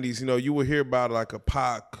the 90s, you know, you would hear about like a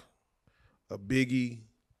Pac, a Biggie,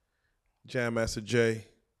 Jam Master Jay.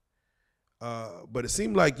 But it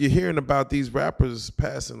seemed like you're hearing about these rappers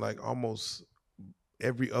passing like almost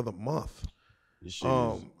every other month. This shit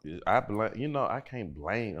I blame, you know, I can't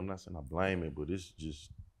blame, I'm not saying I blame it, but it's just,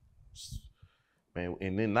 man,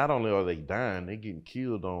 and then not only are they dying, they getting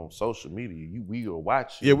killed on social media. We are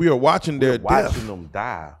watching. Yeah, we are watching their death. Watching them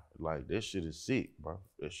die. Like, that shit is sick, bro.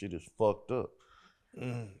 That shit is fucked up.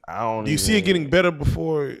 I don't Do you see it getting better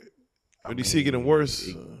before But you see it getting worse.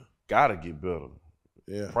 It gotta get better.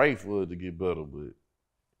 Yeah. Pray for it to get better, but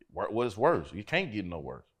what's worse? It can't get no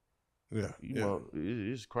worse. Yeah. You know,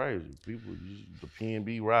 it's crazy. People, the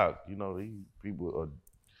PNB route, you know, these people are,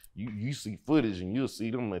 you see footage and you'll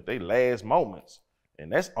see them at their last moments.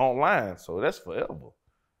 And that's online, so that's forever.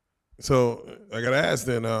 So I gotta ask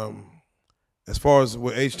then, as far as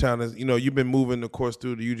with H-Town is, you know, you've been moving, of course,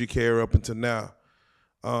 through the UGK era up until now.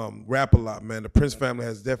 Rap a lot, man. The Prince family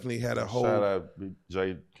has definitely had a whole. Shout out Big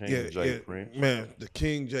J, King Prince. Man, the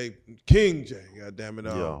King J, God damn it.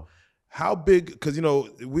 Yeah. How big, because, you know,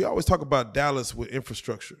 we always talk about Dallas with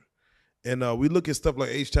infrastructure. And we look at stuff like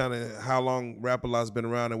H-Town and how long Rap a Lot's been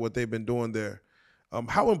around and what they've been doing there.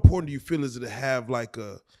 How important do you feel is it to have like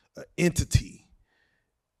a entity,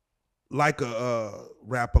 like a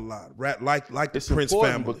Rap a Lot, like the Prince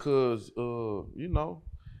family? Because you know,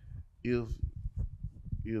 if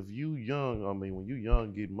you young, I mean, when you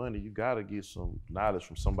young, get money, you gotta get some knowledge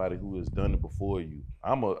from somebody who has done it before you.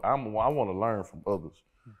 I want to learn from others.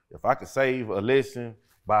 If I could save a lesson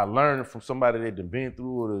by learning from somebody that done been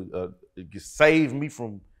through it, it can save me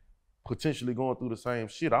from potentially going through the same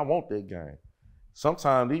shit, I want that game.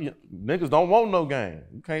 Sometimes these niggas don't want no game.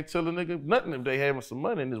 You can't tell a nigga nothing if they having some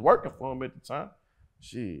money and it's working for them at the time.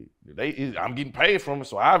 Shit, I'm getting paid from it,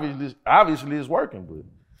 so obviously it's working, but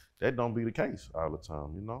that don't be the case all the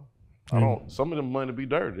time, you know? Some of them money be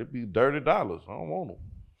dirty. It be dirty dollars. I don't want them.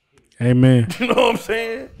 Amen. You know what I'm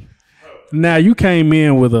saying? Now, you came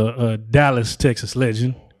in with a Dallas, Texas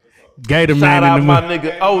legend. Gator Shout Man. out in the my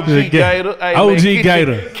nigga OG Gator. Hey, OG man,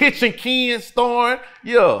 Gator. Kitchen Ken starring.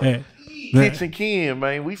 Yeah. Hey, Kitchen Ken,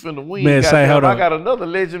 man. We finna win. Man, say, hold I on. got another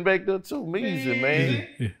legend back there too. Meezy,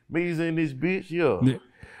 man. Meezy in this bitch, yeah.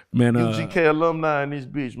 Man, UGK alumni in this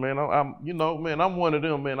bitch, man. I'm you know, man, I'm one of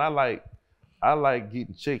them, man. I like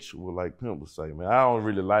getting sexual, like Pimp would say, man. I don't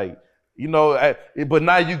really like, you know, but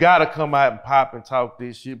now you gotta come out and pop and talk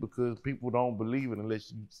this shit because people don't believe it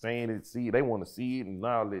unless you saying it, see it. They want to see it and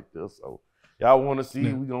all that stuff. So y'all want to see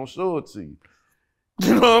it, we gonna show it to you.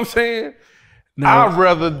 You know what I'm saying? Now, I'd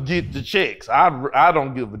rather get the checks. I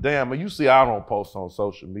don't give a damn. And you see, I don't post on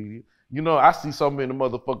social media. You know, I see so many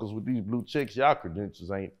motherfuckers with these blue checks. Y'all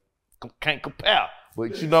credentials can't compare.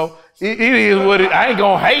 But you know, it is what it. I ain't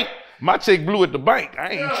gonna hate. My check blue at the bank. I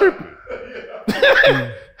ain't tripping.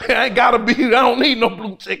 I ain't gotta be. I don't need no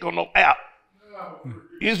blue check on no app.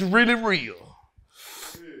 It's really real.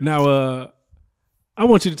 Now, I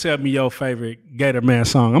want you to tell me your favorite Gator Man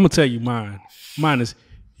song. I'm gonna tell you mine. Mine is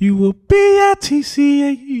 "You Will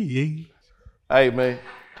Bitcha." Hey man.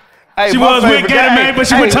 Hey, She was with Gator Man, but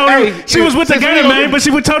she was Tony. She was with the Gator Man, but she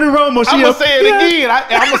was Tony Romo. I'm gonna say it again.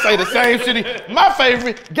 I'm gonna say the same shit. My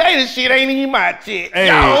favorite Gator shit ain't even my shit. Hey.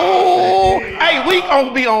 Yo, hey, we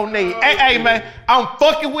gonna be on there. Hey, man, I'm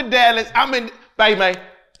fucking with Dallas. I'm in. Hey, man,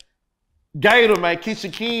 Gator, man,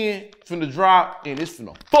 Kitchen Ken finna drop, and it's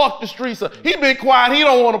finna fuck the streets up. He been quiet. He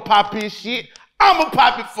don't want to pop his shit. I'ma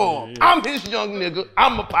pop it for him. I'm his young nigga.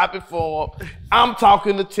 I'ma pop it for him. I'm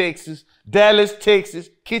talking to Texas, Dallas, Texas.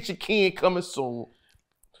 Kitchen Ken coming soon.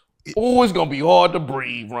 Oh, it's gonna be hard to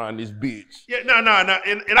breathe around this bitch. Yeah, no.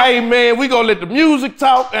 And Hey man, we gonna let the music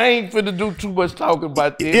talk. I ain't finna do too much talking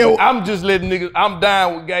about this. Yeah. I'm just letting niggas. I'm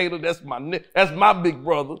down with Gator. That's my big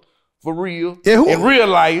brother for real. Yeah, in real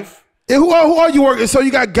life. And who are you working? So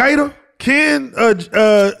you got Gator, Ken, Oh,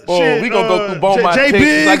 we gonna go through Beaumont, J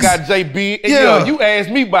Texas. I Biggs. got J Biggs. And Yeah. you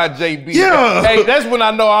asked me about J Biggs. Yeah. Hey, that's when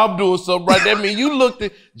I know I'm doing something right. That mean you looked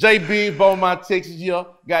at J Biggs, Beaumont, Texas. Yeah,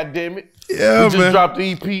 God damn it. Yeah, we just man. dropped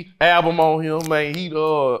the EP album on him, man. He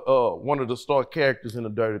one of the star characters in the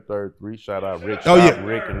Dirty 33. Shout out Rick. Oh, yeah.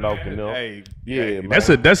 Rick and Loke and them. Hey, Yeah, man.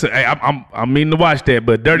 that's a. Hey, I'm meaning to watch that,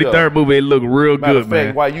 but Dirty Yeah. Third movie, it look real Matter good, of fact,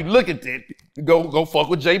 man. while you look at that, go fuck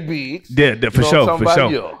with J Biggs. Yeah, for You know sure, what I'm for talking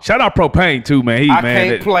sure. about? Yeah. Shout out Propane too, man. I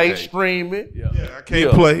can't play streaming. I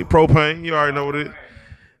can't play propane. You already know what it is.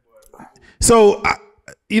 So,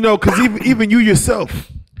 because even you yourself,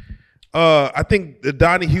 I think the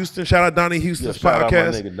Donnie Houston, shout out Donnie Houston's shout out my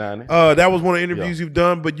podcast. nigga Donnie. That was one of the interviews you've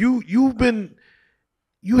done, but you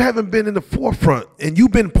haven't been in the forefront, and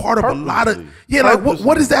you've been part of a lot of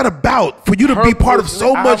what is that about for you to be part of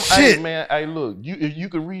so much shit? Hey, man, hey, look, you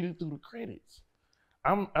can read it through the credits.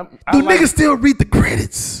 Do niggas still read the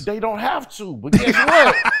credits? They don't have to, but guess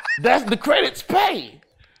what? That's the credits pay.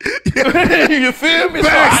 You feel me?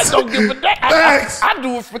 Facts. So I don't give a damn. Facts. I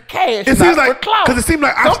do it for cash, It not seems like for clout. because it seems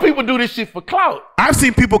like Some people do this shit for clout. I've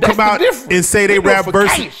seen people That's come the out difference. and say they We do it rap for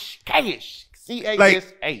verses. Cash. CASH. CA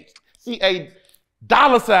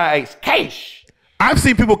 $$ cash. I've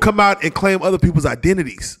seen people come out and claim other people's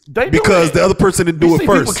identities They do because that. the other person didn't do You it see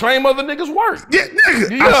first. people claim other niggas' work. Yeah,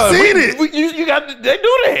 nigga, I've seen it. You got they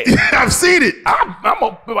do that. I've seen it.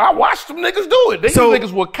 I watched them niggas do it. They So-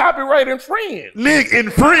 niggas will copyright infringe Nigga,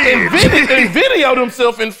 infringe. and video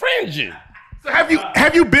themselves infringing. So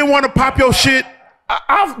have you been wanting to pop your shit?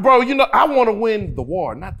 Bro, you know, I want to win the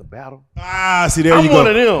war, not the battle. Ah, see, there I'm you go. one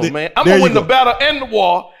of them, man. I'm There gonna you win the go. battle and the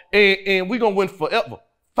war, and we gonna win forever.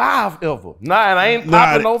 5 ever. Nah, and I ain't Nah,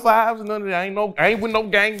 popping no 5s and none of that. I ain't with no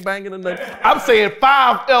gang banging or nothing. I'm saying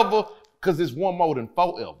 5 ever, cause it's one more than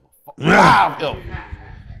 4 ever. 5 ever.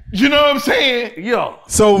 You know what I'm saying? Yeah.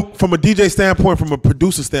 So from a DJ standpoint, from a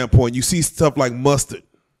producer standpoint, you see stuff like Mustard.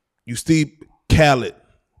 You see Khaled.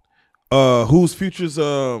 Who's Future's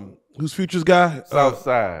guy?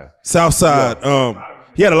 Southside. Southside.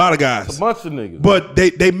 He had a lot of guys. A bunch of niggas. But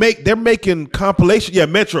they're making compilation. Yeah,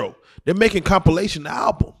 Metro. They're making compilation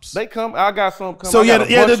albums. They come. I got some coming. So I got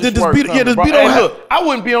yeah, a bunch of this work beat, coming, this bro. beat Hey, don't have. look, I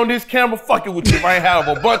wouldn't be on this camera fucking with you if I ain't have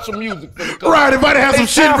a bunch of music finna come. Right, if I didn't have some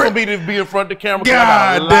It's shit time for- for me to be in front of the camera. 'Cause I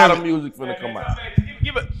got a God lot damn of it. music finna come out.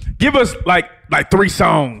 Give us like 3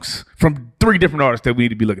 songs from 3 different artists that we need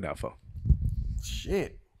to be looking out for.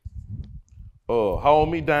 Shit. Hold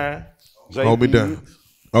Me Down. Hold Me Down.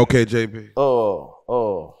 Okay, JB.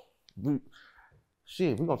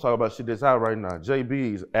 Shit, we gonna talk about shit that's out right now.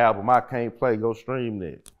 JB's album, I Can't Play. Go stream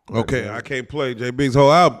that. Okay, I can't play JB's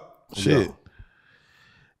whole album. Shit.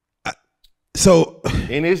 So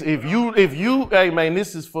And it's if you hey man,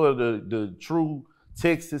 this is for the true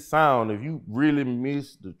Texas sound. If you really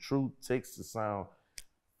miss the true Texas sound,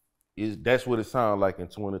 that's what it sounds like in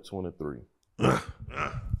 2023.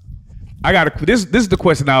 I got this is the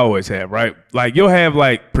question I always have, right? Like you'll have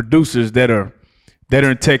like producers that are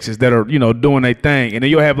in Texas that are, you know, doing their thing, and then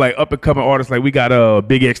you'll have like up and coming artists like we got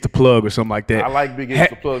Big X to Plug or something like that. I like Big X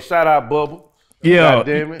to Plug. Shout out Bubba. Yeah, God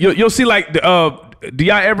damn it. you'll see like do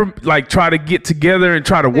y'all ever like try to get together and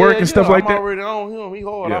try to work and stuff like I'm that? already on him. He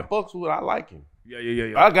hard. Yeah. I fucks with. I like him.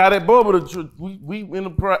 Yeah. I got that Bubba. We in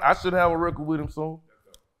the. I should have a record with him soon.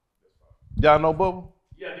 Y'all know Bubba?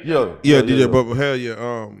 yeah, DJ Bubba, hell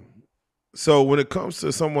yeah. So when it comes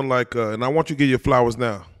to someone like, and I want you to get your flowers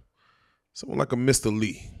now, someone like a Mr.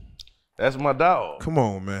 Lee. That's my dog. Come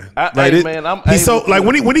on, man. Hey, man, I'm he's so able like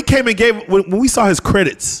to- when he came and gave when we saw his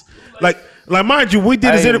credits, like mind you, we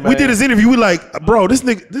did Hey, his interview. We like, bro, this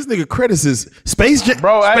nigga credits is Space Jam.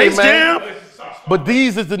 Bro, Space hey, man. Jam. But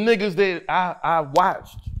these is the niggas that I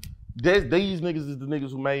watched. These niggas is the niggas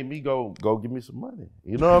who made me go give me some money.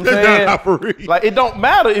 You know what I'm saying? Nah, for real. Like it don't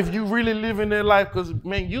matter if you really living their life, cause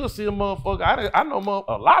man, you'll see a motherfucker. I know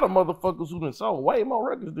a lot of motherfuckers who done sold way more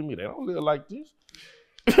records than me. They don't live like this.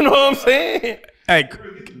 You know what I'm saying? Hey,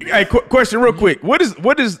 question real quick. What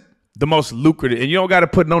is the most lucrative? And you don't got to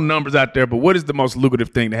put no numbers out there, but what is the most lucrative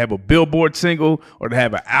thing to have a Billboard single or to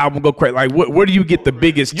have an album go crazy? Like, where do you get the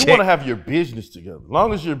biggest You check? want to have your business together. As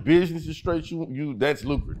long as your business is straight, you that's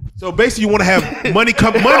lucrative. So basically, you want to have money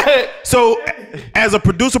come money. So as a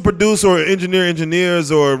producer, or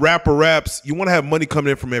engineers, or rapper raps, you want to have money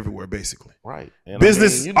coming in from everywhere, basically. Right. And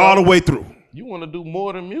Business all the way through. You want to do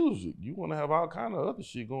more than music. You want to have all kind of other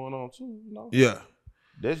shit going on too. You know. Yeah.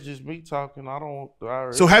 That's just me talking. I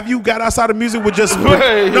don't. So have you got outside of music with just?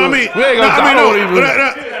 Hey, no, I mean, we ain't gonna talk. I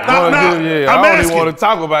don't even I'm asking. want to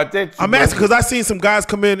talk about that. I'm asking because I seen some guys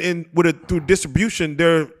come in with it through distribution.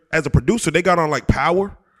 They're as a producer, they got on like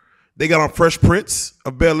Power, they got on Fresh Prince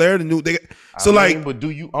of Bel Air. But do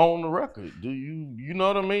you own the record? Do you know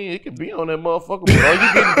what I mean? It could be on that motherfucker, but are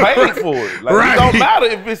you getting paid for it? Like Right. it don't matter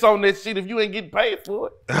if it's on that shit if you ain't getting paid for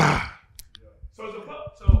it.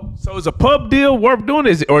 So is a pub deal worth doing?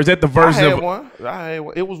 Or is that the I version had of? one.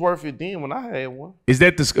 It was worth it then when I had one. Is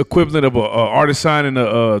that the equivalent of a artist signing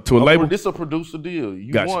to a label? This a producer deal.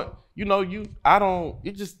 You Gotcha. want,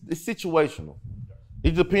 it's situational.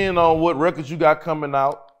 It depends on what records you got coming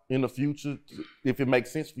out in the future, if it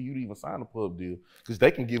makes sense for you to even sign a pub deal. Because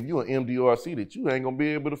they can give you an MDRC that you ain't gonna be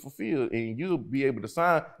able to fulfill, and you'll be able to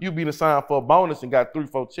sign, you'll be to sign for a bonus and got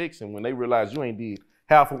 3-4 checks, and when they realize you ain't did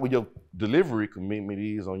half of what your delivery commitment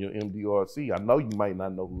is on your MDRC, I know you might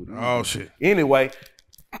not know who it is. Oh shit. Anyway,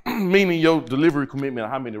 meaning your delivery commitment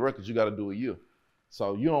on how many records you got to do a year.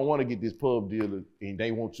 So you don't want to get this pub deal and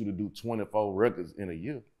they want you to do 24 records in a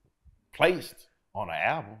year placed on an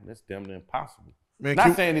album. That's damn near impossible. Man,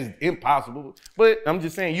 Not saying it's impossible, but I'm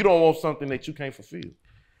just saying you don't want something that you can't fulfill.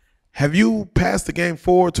 Have you passed the game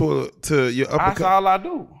forward to your That's uppercut? all I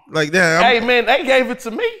do. Like that? Hey man, they gave it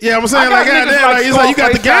to me. Yeah, I'm saying, I got like, niggas goddamn, like, it's like you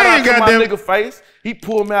got the Scarface, shout out game, to goddamn. My nigga Face, he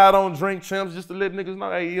pulled me out on Drink Champs just to let niggas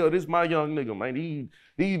know, hey yo, this my young nigga, man. These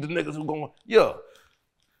the niggas who going, yeah.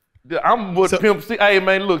 I'm with Pimp C. Hey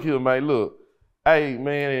man, look here, man. Look, hey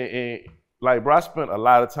man, and like bro, I spent a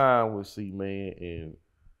lot of time with C man, and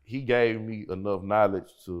he gave me enough knowledge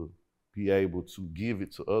to be able to give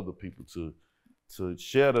it to other people to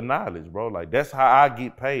share the knowledge, bro. Like that's how I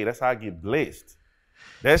get paid. That's how I get blessed.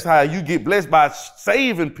 That's how you get blessed by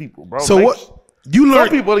saving people, bro. So like, what you some learn?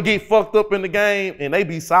 people that get fucked up in the game and they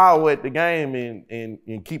be sour at the game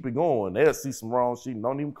and keep it going. They'll see some wrong shit and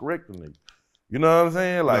don't even correct them. You know what I'm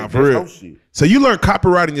saying? Like, for real. no shit. So you learn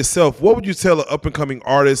copywriting yourself. What would you tell an up and coming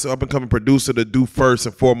artist, or up and coming producer to do first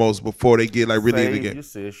and foremost before they get like really in the Save game? your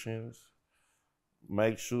sessions.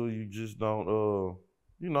 Make sure you just don't,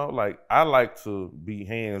 you know, like I like to be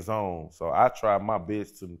hands on. So I try my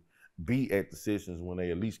best to be at the sessions when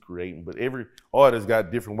they at least creating. But every artist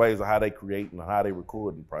got different ways of how they create and how they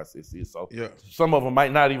recording process is. So some of them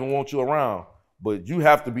might not even want you around. But you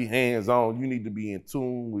have to be hands-on. You need to be in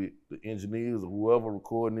tune with the engineers or whoever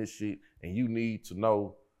recording this shit, and you need to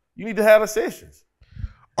know. You need to have the sessions.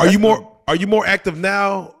 Are you more active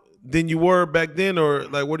now than you were back then, or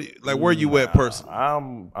like where you at personally?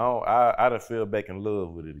 I done fell back in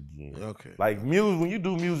love with it again. Okay. Like music, when you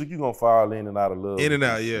do music, you gonna fall in and out of love. In and with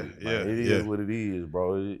out, this yeah, shit, yeah, man. It is what it is,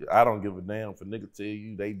 bro. I don't give a damn if a nigga tell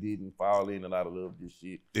you they didn't fall in and out of love with this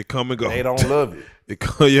shit. It come and go. They don't love it.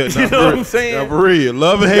 You know what I'm saying? Not for real.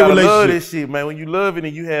 Love and hate You gotta relationship. love this shit, man. When you love it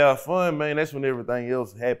and you have fun, man, that's when everything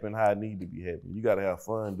else happen how it need to be happening. You gotta have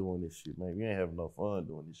fun doing this shit, man. You ain't having no fun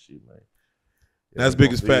doing this shit, man. That's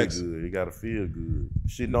biggest facts. Good. You gotta feel good.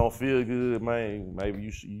 Shit don't feel good, man. Maybe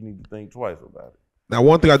you need to think twice about it. Now,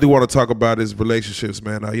 one thing I do want to talk about is relationships,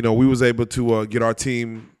 man. You know, we was able to get our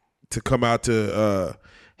team to come out to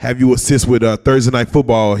have you assist with Thursday Night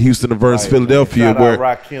Football, Houston versus Philadelphia. Shout out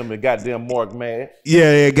Rakim and goddamn Mark Madden.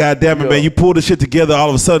 Yeah, goddamn it, man. You pulled the shit together all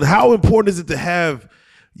of a sudden. How important is it to have?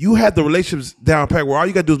 You had the relationships down pat where all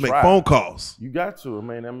you got to do is make phone calls. You got to,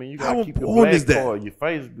 man. I mean, you got How to keep your important is black that? card, your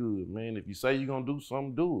face good, man. If you say you're going to do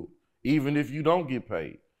something, do it. Even if you don't get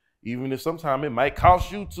paid. Even if sometimes it might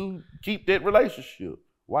cost you to keep that relationship.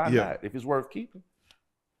 Why not? If it's worth keeping.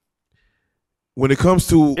 When it comes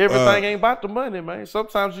to everything ain't about the money, man.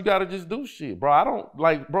 Sometimes you gotta just do shit, bro. I don't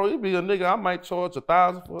like, bro. It be a nigga I might charge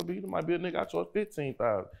 $1,000 for a beat. It might be a nigga I charge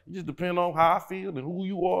 $15,000. It just depends on how I feel and who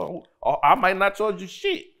you are. Or I might not charge you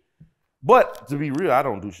shit. But to be real, I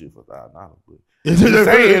don't do shit for $1,000.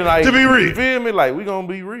 Saying, like, to be real, you feel me? Like we gonna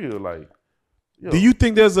be real. Like, do you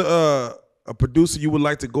think there's a producer you would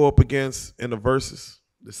like to go up against in the verses,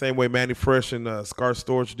 the same way Manny Fresh and Scar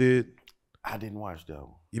Storch did? I didn't watch that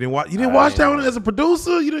one. You didn't watch? You didn't watch that one as a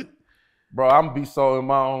producer? You didn't? Bro, I'm be so in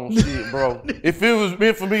my own shit, bro. If it was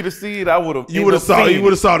meant for me to see it, I would have. You would have saw. You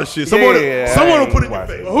would have saw the shit. Someone will put it in your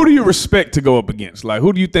face. Who do you respect to go up against? Like,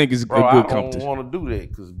 who do you think is a good competition? I don't want to do that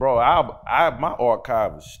because, bro, my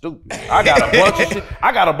archive is stupid. I got a bunch of shit.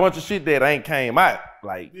 I got a bunch of shit that ain't came out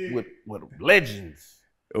like with legends.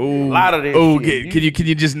 Ooh, a lot of that. Shit. Can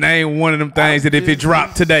you just name one of them things that if it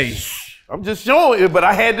dropped today? I'm just showing it, but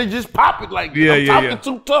I had to just pop it like I'm talking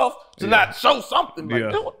too tough to not show something. Like,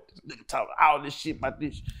 this nigga talking all this shit about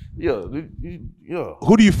this. Yeah.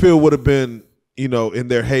 Who do you feel would have been, in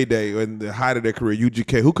their heyday or in the height of their career,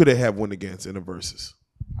 UGK? Who could they have won against in the verses?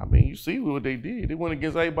 I mean, you see what they did. They went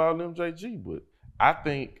against A-Ball and MJG, but I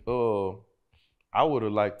think I would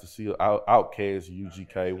have liked to see an Outkast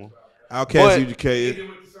UGK one. Outkast UGK.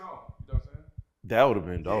 That would have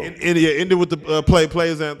been dope. Ended with the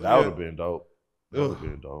players anthem. That would have been dope. That would have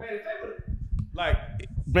been dope. Like,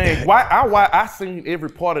 man, why I seen every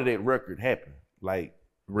part of that record happen. Like,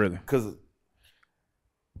 really? Because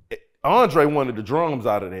Andre wanted the drums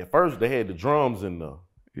out of that. First, they had the drums in the.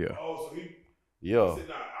 Yeah.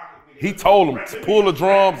 He told them to pull the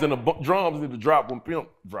drums and the drums need to drop when Pimp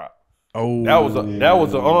drop. Oh, that was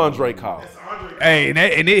an Andre call. Hey,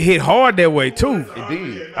 and it hit hard that way too. It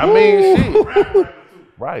did. I mean, shit.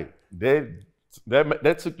 Right.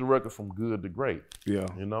 That took the record from good to great. Yeah.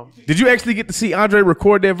 Did you actually get to see Andre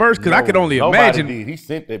record that verse? Because I could only imagine. Did. He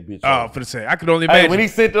sent that bitch. Oh, for the sake, I could only imagine. Hey, when he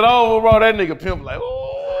sent it over, bro, that nigga Pimp like,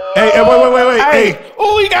 oh. Hey, wait. Hey,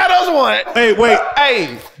 oh, he got us one. Hey, wait.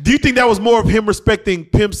 Hey. Do you think that was more of him respecting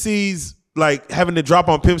Pimp C's, like having to drop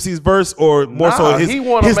on Pimp C's verse, or more so his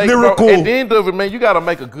lyrical? Bro, at the end of it, man, you got to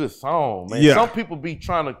make a good song, man. Yeah. Some people be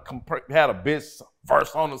trying to have the best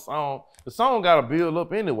verse on the song. The song got to build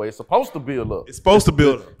up anyway. It's supposed to build up. It's supposed to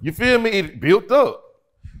build up. You feel me? It built up.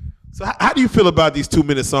 So how do you feel about these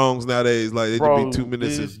 2-minute songs nowadays? Like, Bro, it be 2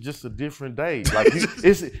 minutes. It's just a different day. Like,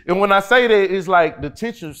 and when I say that, it's like the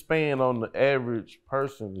attention span on the average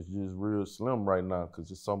person is just real slim right now because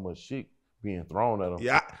there's so much shit being thrown at them.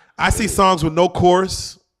 Yeah, I see songs with no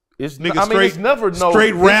chorus. It's Nigga, I mean, it's never no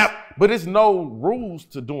straight rap. but it's no rules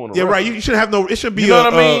to doing a Yeah, record. right. You should have no. It should be You know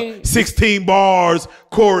what I mean? 16 bars,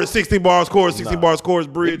 chorus, 16 bars, chorus, 16 bars, chorus,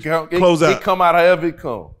 bridge, close out. It come out however it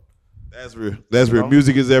come. That's real. That's real.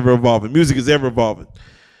 Music is ever evolving. Music is ever evolving.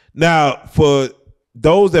 Now, for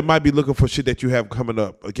those that might be looking for shit that you have coming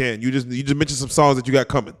up, again, you just mentioned some songs that you got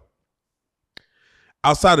coming.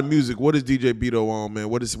 Outside of music, what is DJ Beto on, man?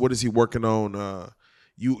 What is he working on?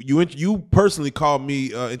 You personally called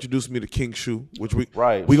me, introduced me to King Shu, which we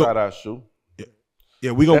shout out Shu.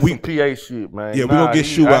 Yeah, we That's some PA shit, man. Yeah, we gonna get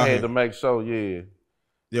Shu out I here. had to make sure, yeah.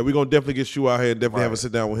 Yeah, we're gonna definitely get Shu out here and definitely have a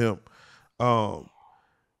sit down with him.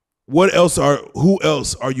 Who else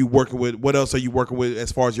are you working with? What else are you working with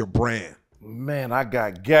as far as your brand? Man, I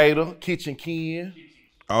got Gator, Kitchen Ken,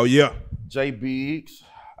 Oh yeah. J Biggs.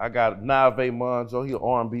 I got Nave Monzo. He an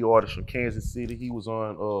R&B artist from Kansas City. He was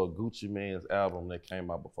on Gucci Mane's album that came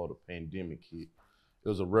out before the pandemic hit. It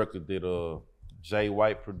was a record that Jay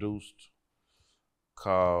White produced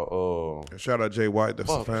called Shout out Jay White. That's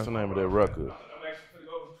the what's the fan. name of that record?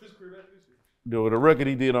 The record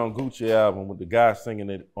he did on Gucci album with the guy singing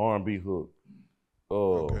that R&B hook.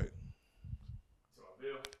 Okay.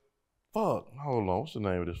 Fuck, hold on. What's the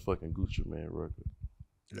name of this fucking Gucci Mane record?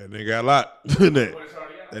 That nigga got a lot.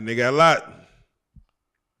 that nigga got a lot.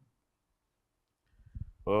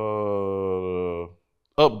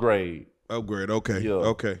 Upgrade. Upgrade. Okay. Yeah.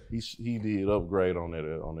 Okay. He did Upgrade on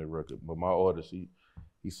that record, but my artist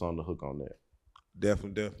he sung the hook on that.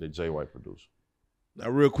 Definitely. That Jay White produced. Now,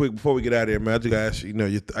 real quick before we get out of here, man, I just gotta ask you.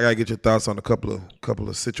 I gotta get your thoughts on a couple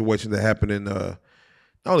of situations that happened in not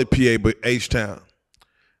only PA but H Town.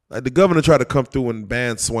 Like the governor tried to come through and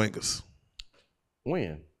ban swingers.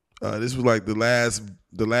 When? This was like the last,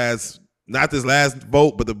 not this last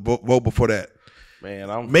vote, but the vote before that.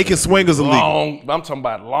 Man, I'm Making swingers illegal. I'm talking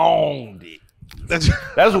about long dick. That's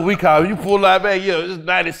what we call it. You pull that back, it's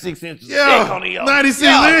 96 inches. Yeah, thick on the 96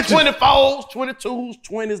 inches. 24s, 22s,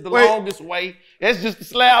 20s, the longest way. That's just the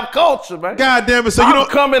slab culture, man. God damn it! So I'm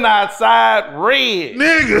coming outside red,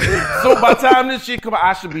 nigga. So by the time this shit come out,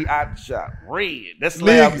 I should be outshot red. That's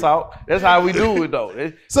slab talk. That's how we do it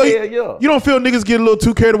though. So you don't feel niggas get a little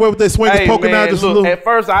too carried away with their swingers poking out just a little? At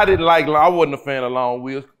first, I wasn't a fan of long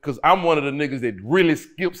wheels because I'm one of the niggas that really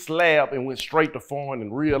skipped slab and went straight to foreign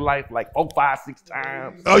in real life like 4, 5, 6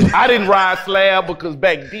 times. Oh, yeah. I didn't ride slab because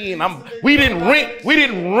back then we couldn't rent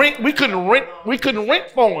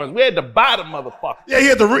foreigns. We had to buy the motherfucker. Yeah, we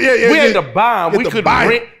had to buy them. We couldn't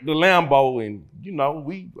rent the Lambo, and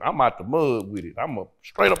I'm out the mud with it. I'm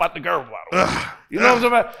straight up out the girl bottle. You know what I'm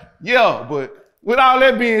talking about? Yeah, but with all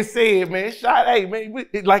that being said, man,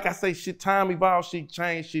 like I say, shit, time evolved, shit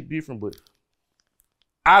changed, shit different, but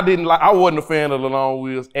I wasn't a fan of the long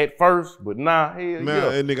wheels at first, but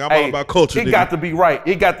nigga, I'm all about culture. It got to be right.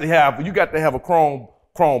 You got to have a chrome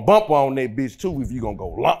bumper on that bitch too if you gonna go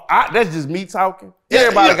long. That's just me talking.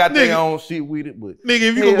 Everybody got their own shit with it, but nigga,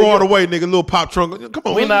 if you gonna go all the way, nigga, little pop trunk, come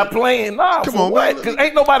on. We not playing, nah. Come on, what? Cause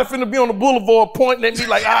ain't nobody finna be on the boulevard pointing at me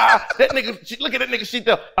like, that nigga. Look at that nigga shit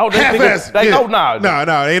there. Oh, that half-ass. nigga. Oh, nah.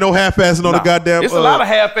 Nah, ain't no half-assing on the goddamn. It's a lot of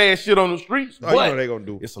half-ass shit on the streets. Oh, you know they gonna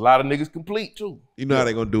do. It's a lot of niggas complete too. You know how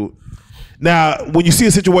they gonna do it. Now, when you see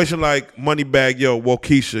a situation like Moneybagg Yo,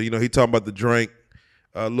 Wokeisha, he talking about the drink,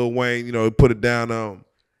 Lil Wayne, he put it down on.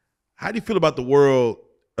 How do you feel about the world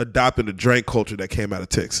adopting the drink culture that came out of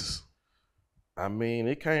Texas? I mean,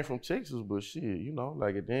 it came from Texas, but shit,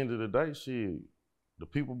 like at the end of the day, shit, the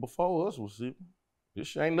people before us was sipping. This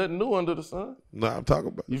shit ain't nothing new under the sun. Nah, I'm talking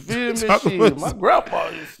about. You feel me? Shit, my grandpa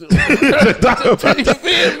used to. You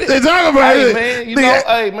feel me? They talking about it.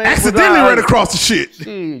 Man, accidentally ran across the shit.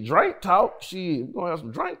 Shit, drink talk. Shit, we gonna have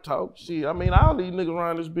some drink talk. Shit, I mean, all these niggas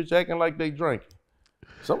around this bitch acting like they drinking.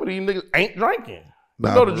 Some of these niggas ain't drinking.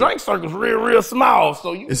 Nah, the drink circle's real small,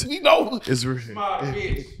 so it's real.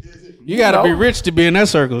 You gotta be rich to be in that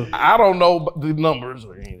circle. I don't know the numbers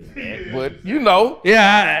or anything, but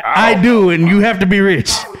Yeah, I do, and you have to be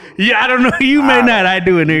rich. Yeah, I don't know. You may not. I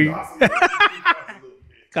do, and there.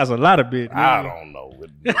 Costs a lot of bit. I don't know.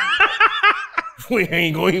 We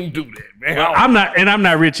ain't gonna even do that, man. I'm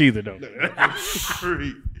not rich either, though.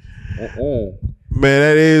 Man,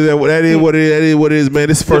 that is what it is, man.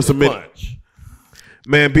 This is First Amendment.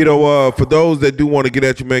 Man, Beto, for those that do want to get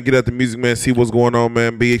at you, man, get at the music, man, see what's going on,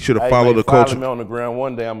 man. Be sure to follow the culture. Follow me on the ground.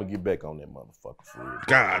 One day I'm gonna get back on that motherfucker for real.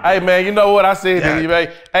 God. Hey man, you know what I said to you,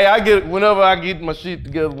 man? Hey, whenever I get my shit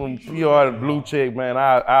together from PR and Blue Check, man,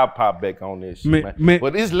 I'll pop back on this shit, man.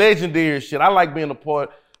 But it's legendary shit. I like being a part.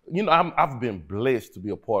 I've been blessed to be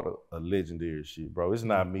a part of a legendary shit, bro. It's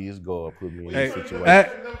not me, it's God put me in this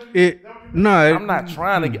situation. I'm not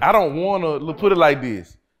trying to. I don't want to put it like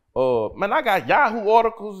this. Man, I got Yahoo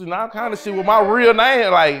articles and all kind of shit with my real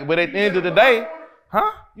name. Like, but at the end of the day,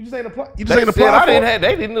 huh? You just ain't apply. You They just ain't said apply for it.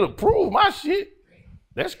 they didn't approve my shit.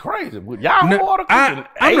 That's crazy. With Yahoo No, articles and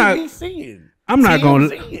I'm not- ABC and I'm not gonna.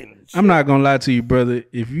 TMZ and shit. I'm not gonna lie to you, brother.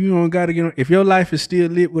 If you don't gotta get on, if your life is still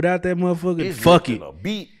lit without that motherfucker, It's fuck just it. a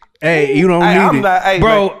beat. Hey, you don't Hey, need I'm it, not, hey,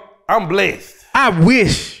 bro. man, I'm blessed. I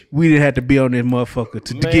wish we didn't have to be on this motherfucker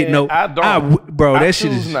to Man, get no. I don't. Bro, I that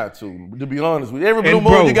shit choose is. not to be honest with you. Every blue And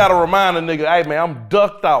moon, bro- you gotta remind a nigga, hey man, I'm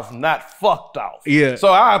ducked off, not fucked off. Yeah.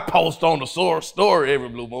 So I post on the source story every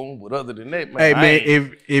blue moon, but other than that, man, Hey I man,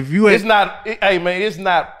 ain't- if you it's ain't, not. Hey man, it's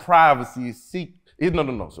not privacy. It's secret.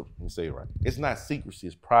 No. So let me say it right. It's not secrecy.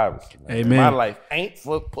 It's privacy. Man. Hey, man. My life ain't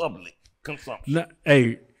for public consumption. nah,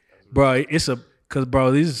 hey, bro, it's a. Cause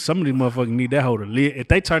bro, some of these motherfuckers need that hoe to live. If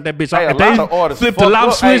they turn that bitch Hey, off, a if they lot of artists flip fuck the lock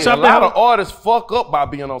up. switch Hey, up, a lot that of hoe- artists fuck up by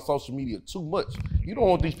being on social media too much. You don't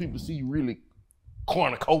want these people to see you really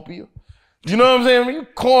cornucopia. You know what I'm saying? When you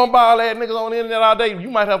cornball ass niggas on the internet all day, you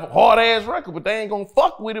might have a hard ass record, but they ain't gonna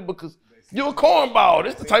fuck with it because you're a cornball.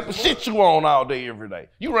 This the type of shit you on all day, every day.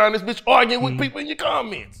 You around this bitch arguing with people in your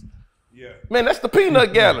comments. Yeah. Man, that's the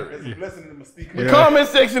peanut gallery. It's a blessing and a mystique. The comment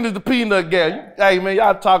section is the peanut gallery. Hey man,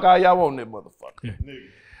 y'all talk all y'all want in that motherfucker.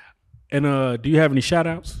 And do you have any shout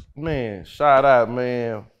outs? Man, shout out,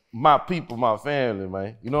 man. My people, my family,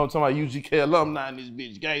 man. You know what I'm talking about? UGK alumni in this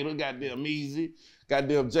bitch. Gator, goddamn Easy,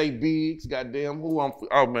 goddamn J Biggs, goddamn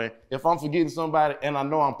oh man. If I'm forgetting somebody, and I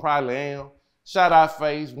know I probably am, shout out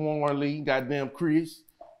Face, Warren Lee, goddamn Chris.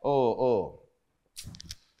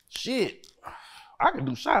 Shit. I can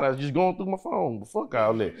do shout outs just going through my phone, but fuck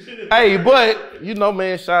all that. Hey, but, you know,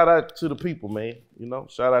 man, shout out to the people, man. You know,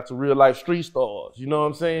 shout out to real life street stars. You know what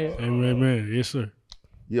I'm saying? Hey, man, yes sir.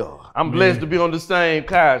 Yeah, I'm blessed to be on the same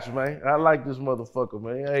couch, man. I like this motherfucker,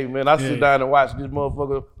 man. Hey, man, I sit down and watch this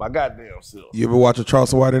motherfucker my goddamn self. You ever watch a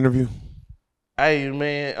Charleston White interview? Hey,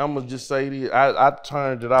 man, I'm going to just say this. I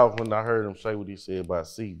turned it off when I heard him say what he said about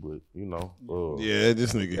C, but, you know. Yeah,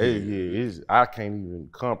 this nigga. I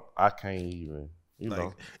can't even, you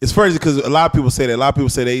know. It's crazy because a lot of people say that. A lot of people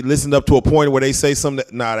say they listened up to a point where they say something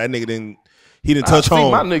that, nah, that nigga didn't touch I see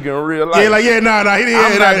home. my nigga in real life. Yeah, like, nah, he didn't.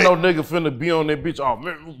 I'm not no nigga finna be on that bitch. Oh,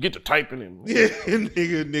 man, get to typing him. Yeah,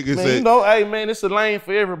 nigga Man, said. you know, hey, man, it's a lane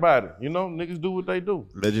for everybody. You know, niggas do what they do.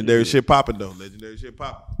 Legendary shit popping, though. Legendary shit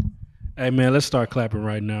popping. Hey man, let's start clapping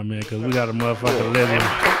right now, man, because we got a motherfucker living.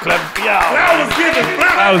 Clap for y'all.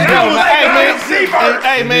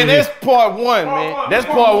 Hey man, that's part one, man. That's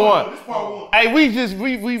part one. Hey,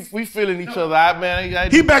 we feeling each other out,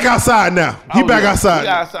 man. He back outside now. He back outside.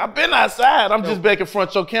 I've been outside. I'm just back in front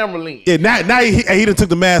of your camera lens. Yeah, now he done took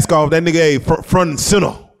the mask off. That nigga, hey, front and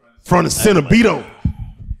center. Front and center, Beto.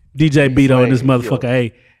 DJ Beto and this motherfucker.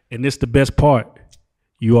 Hey, and this the best part.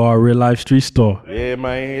 You are a real life street star. Yeah,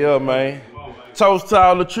 man. Toast to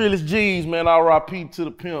all the Trillis G's, man. R.I.P. to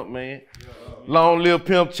the pimp, man. Long live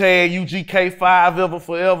Pimp Chad, UGK 5 ever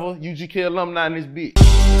forever. UGK alumni in this bitch.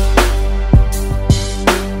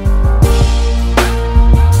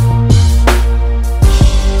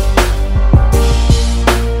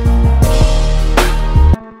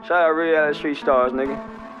 Shout out real street stars, nigga.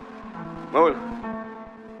 Move.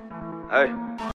 Hey.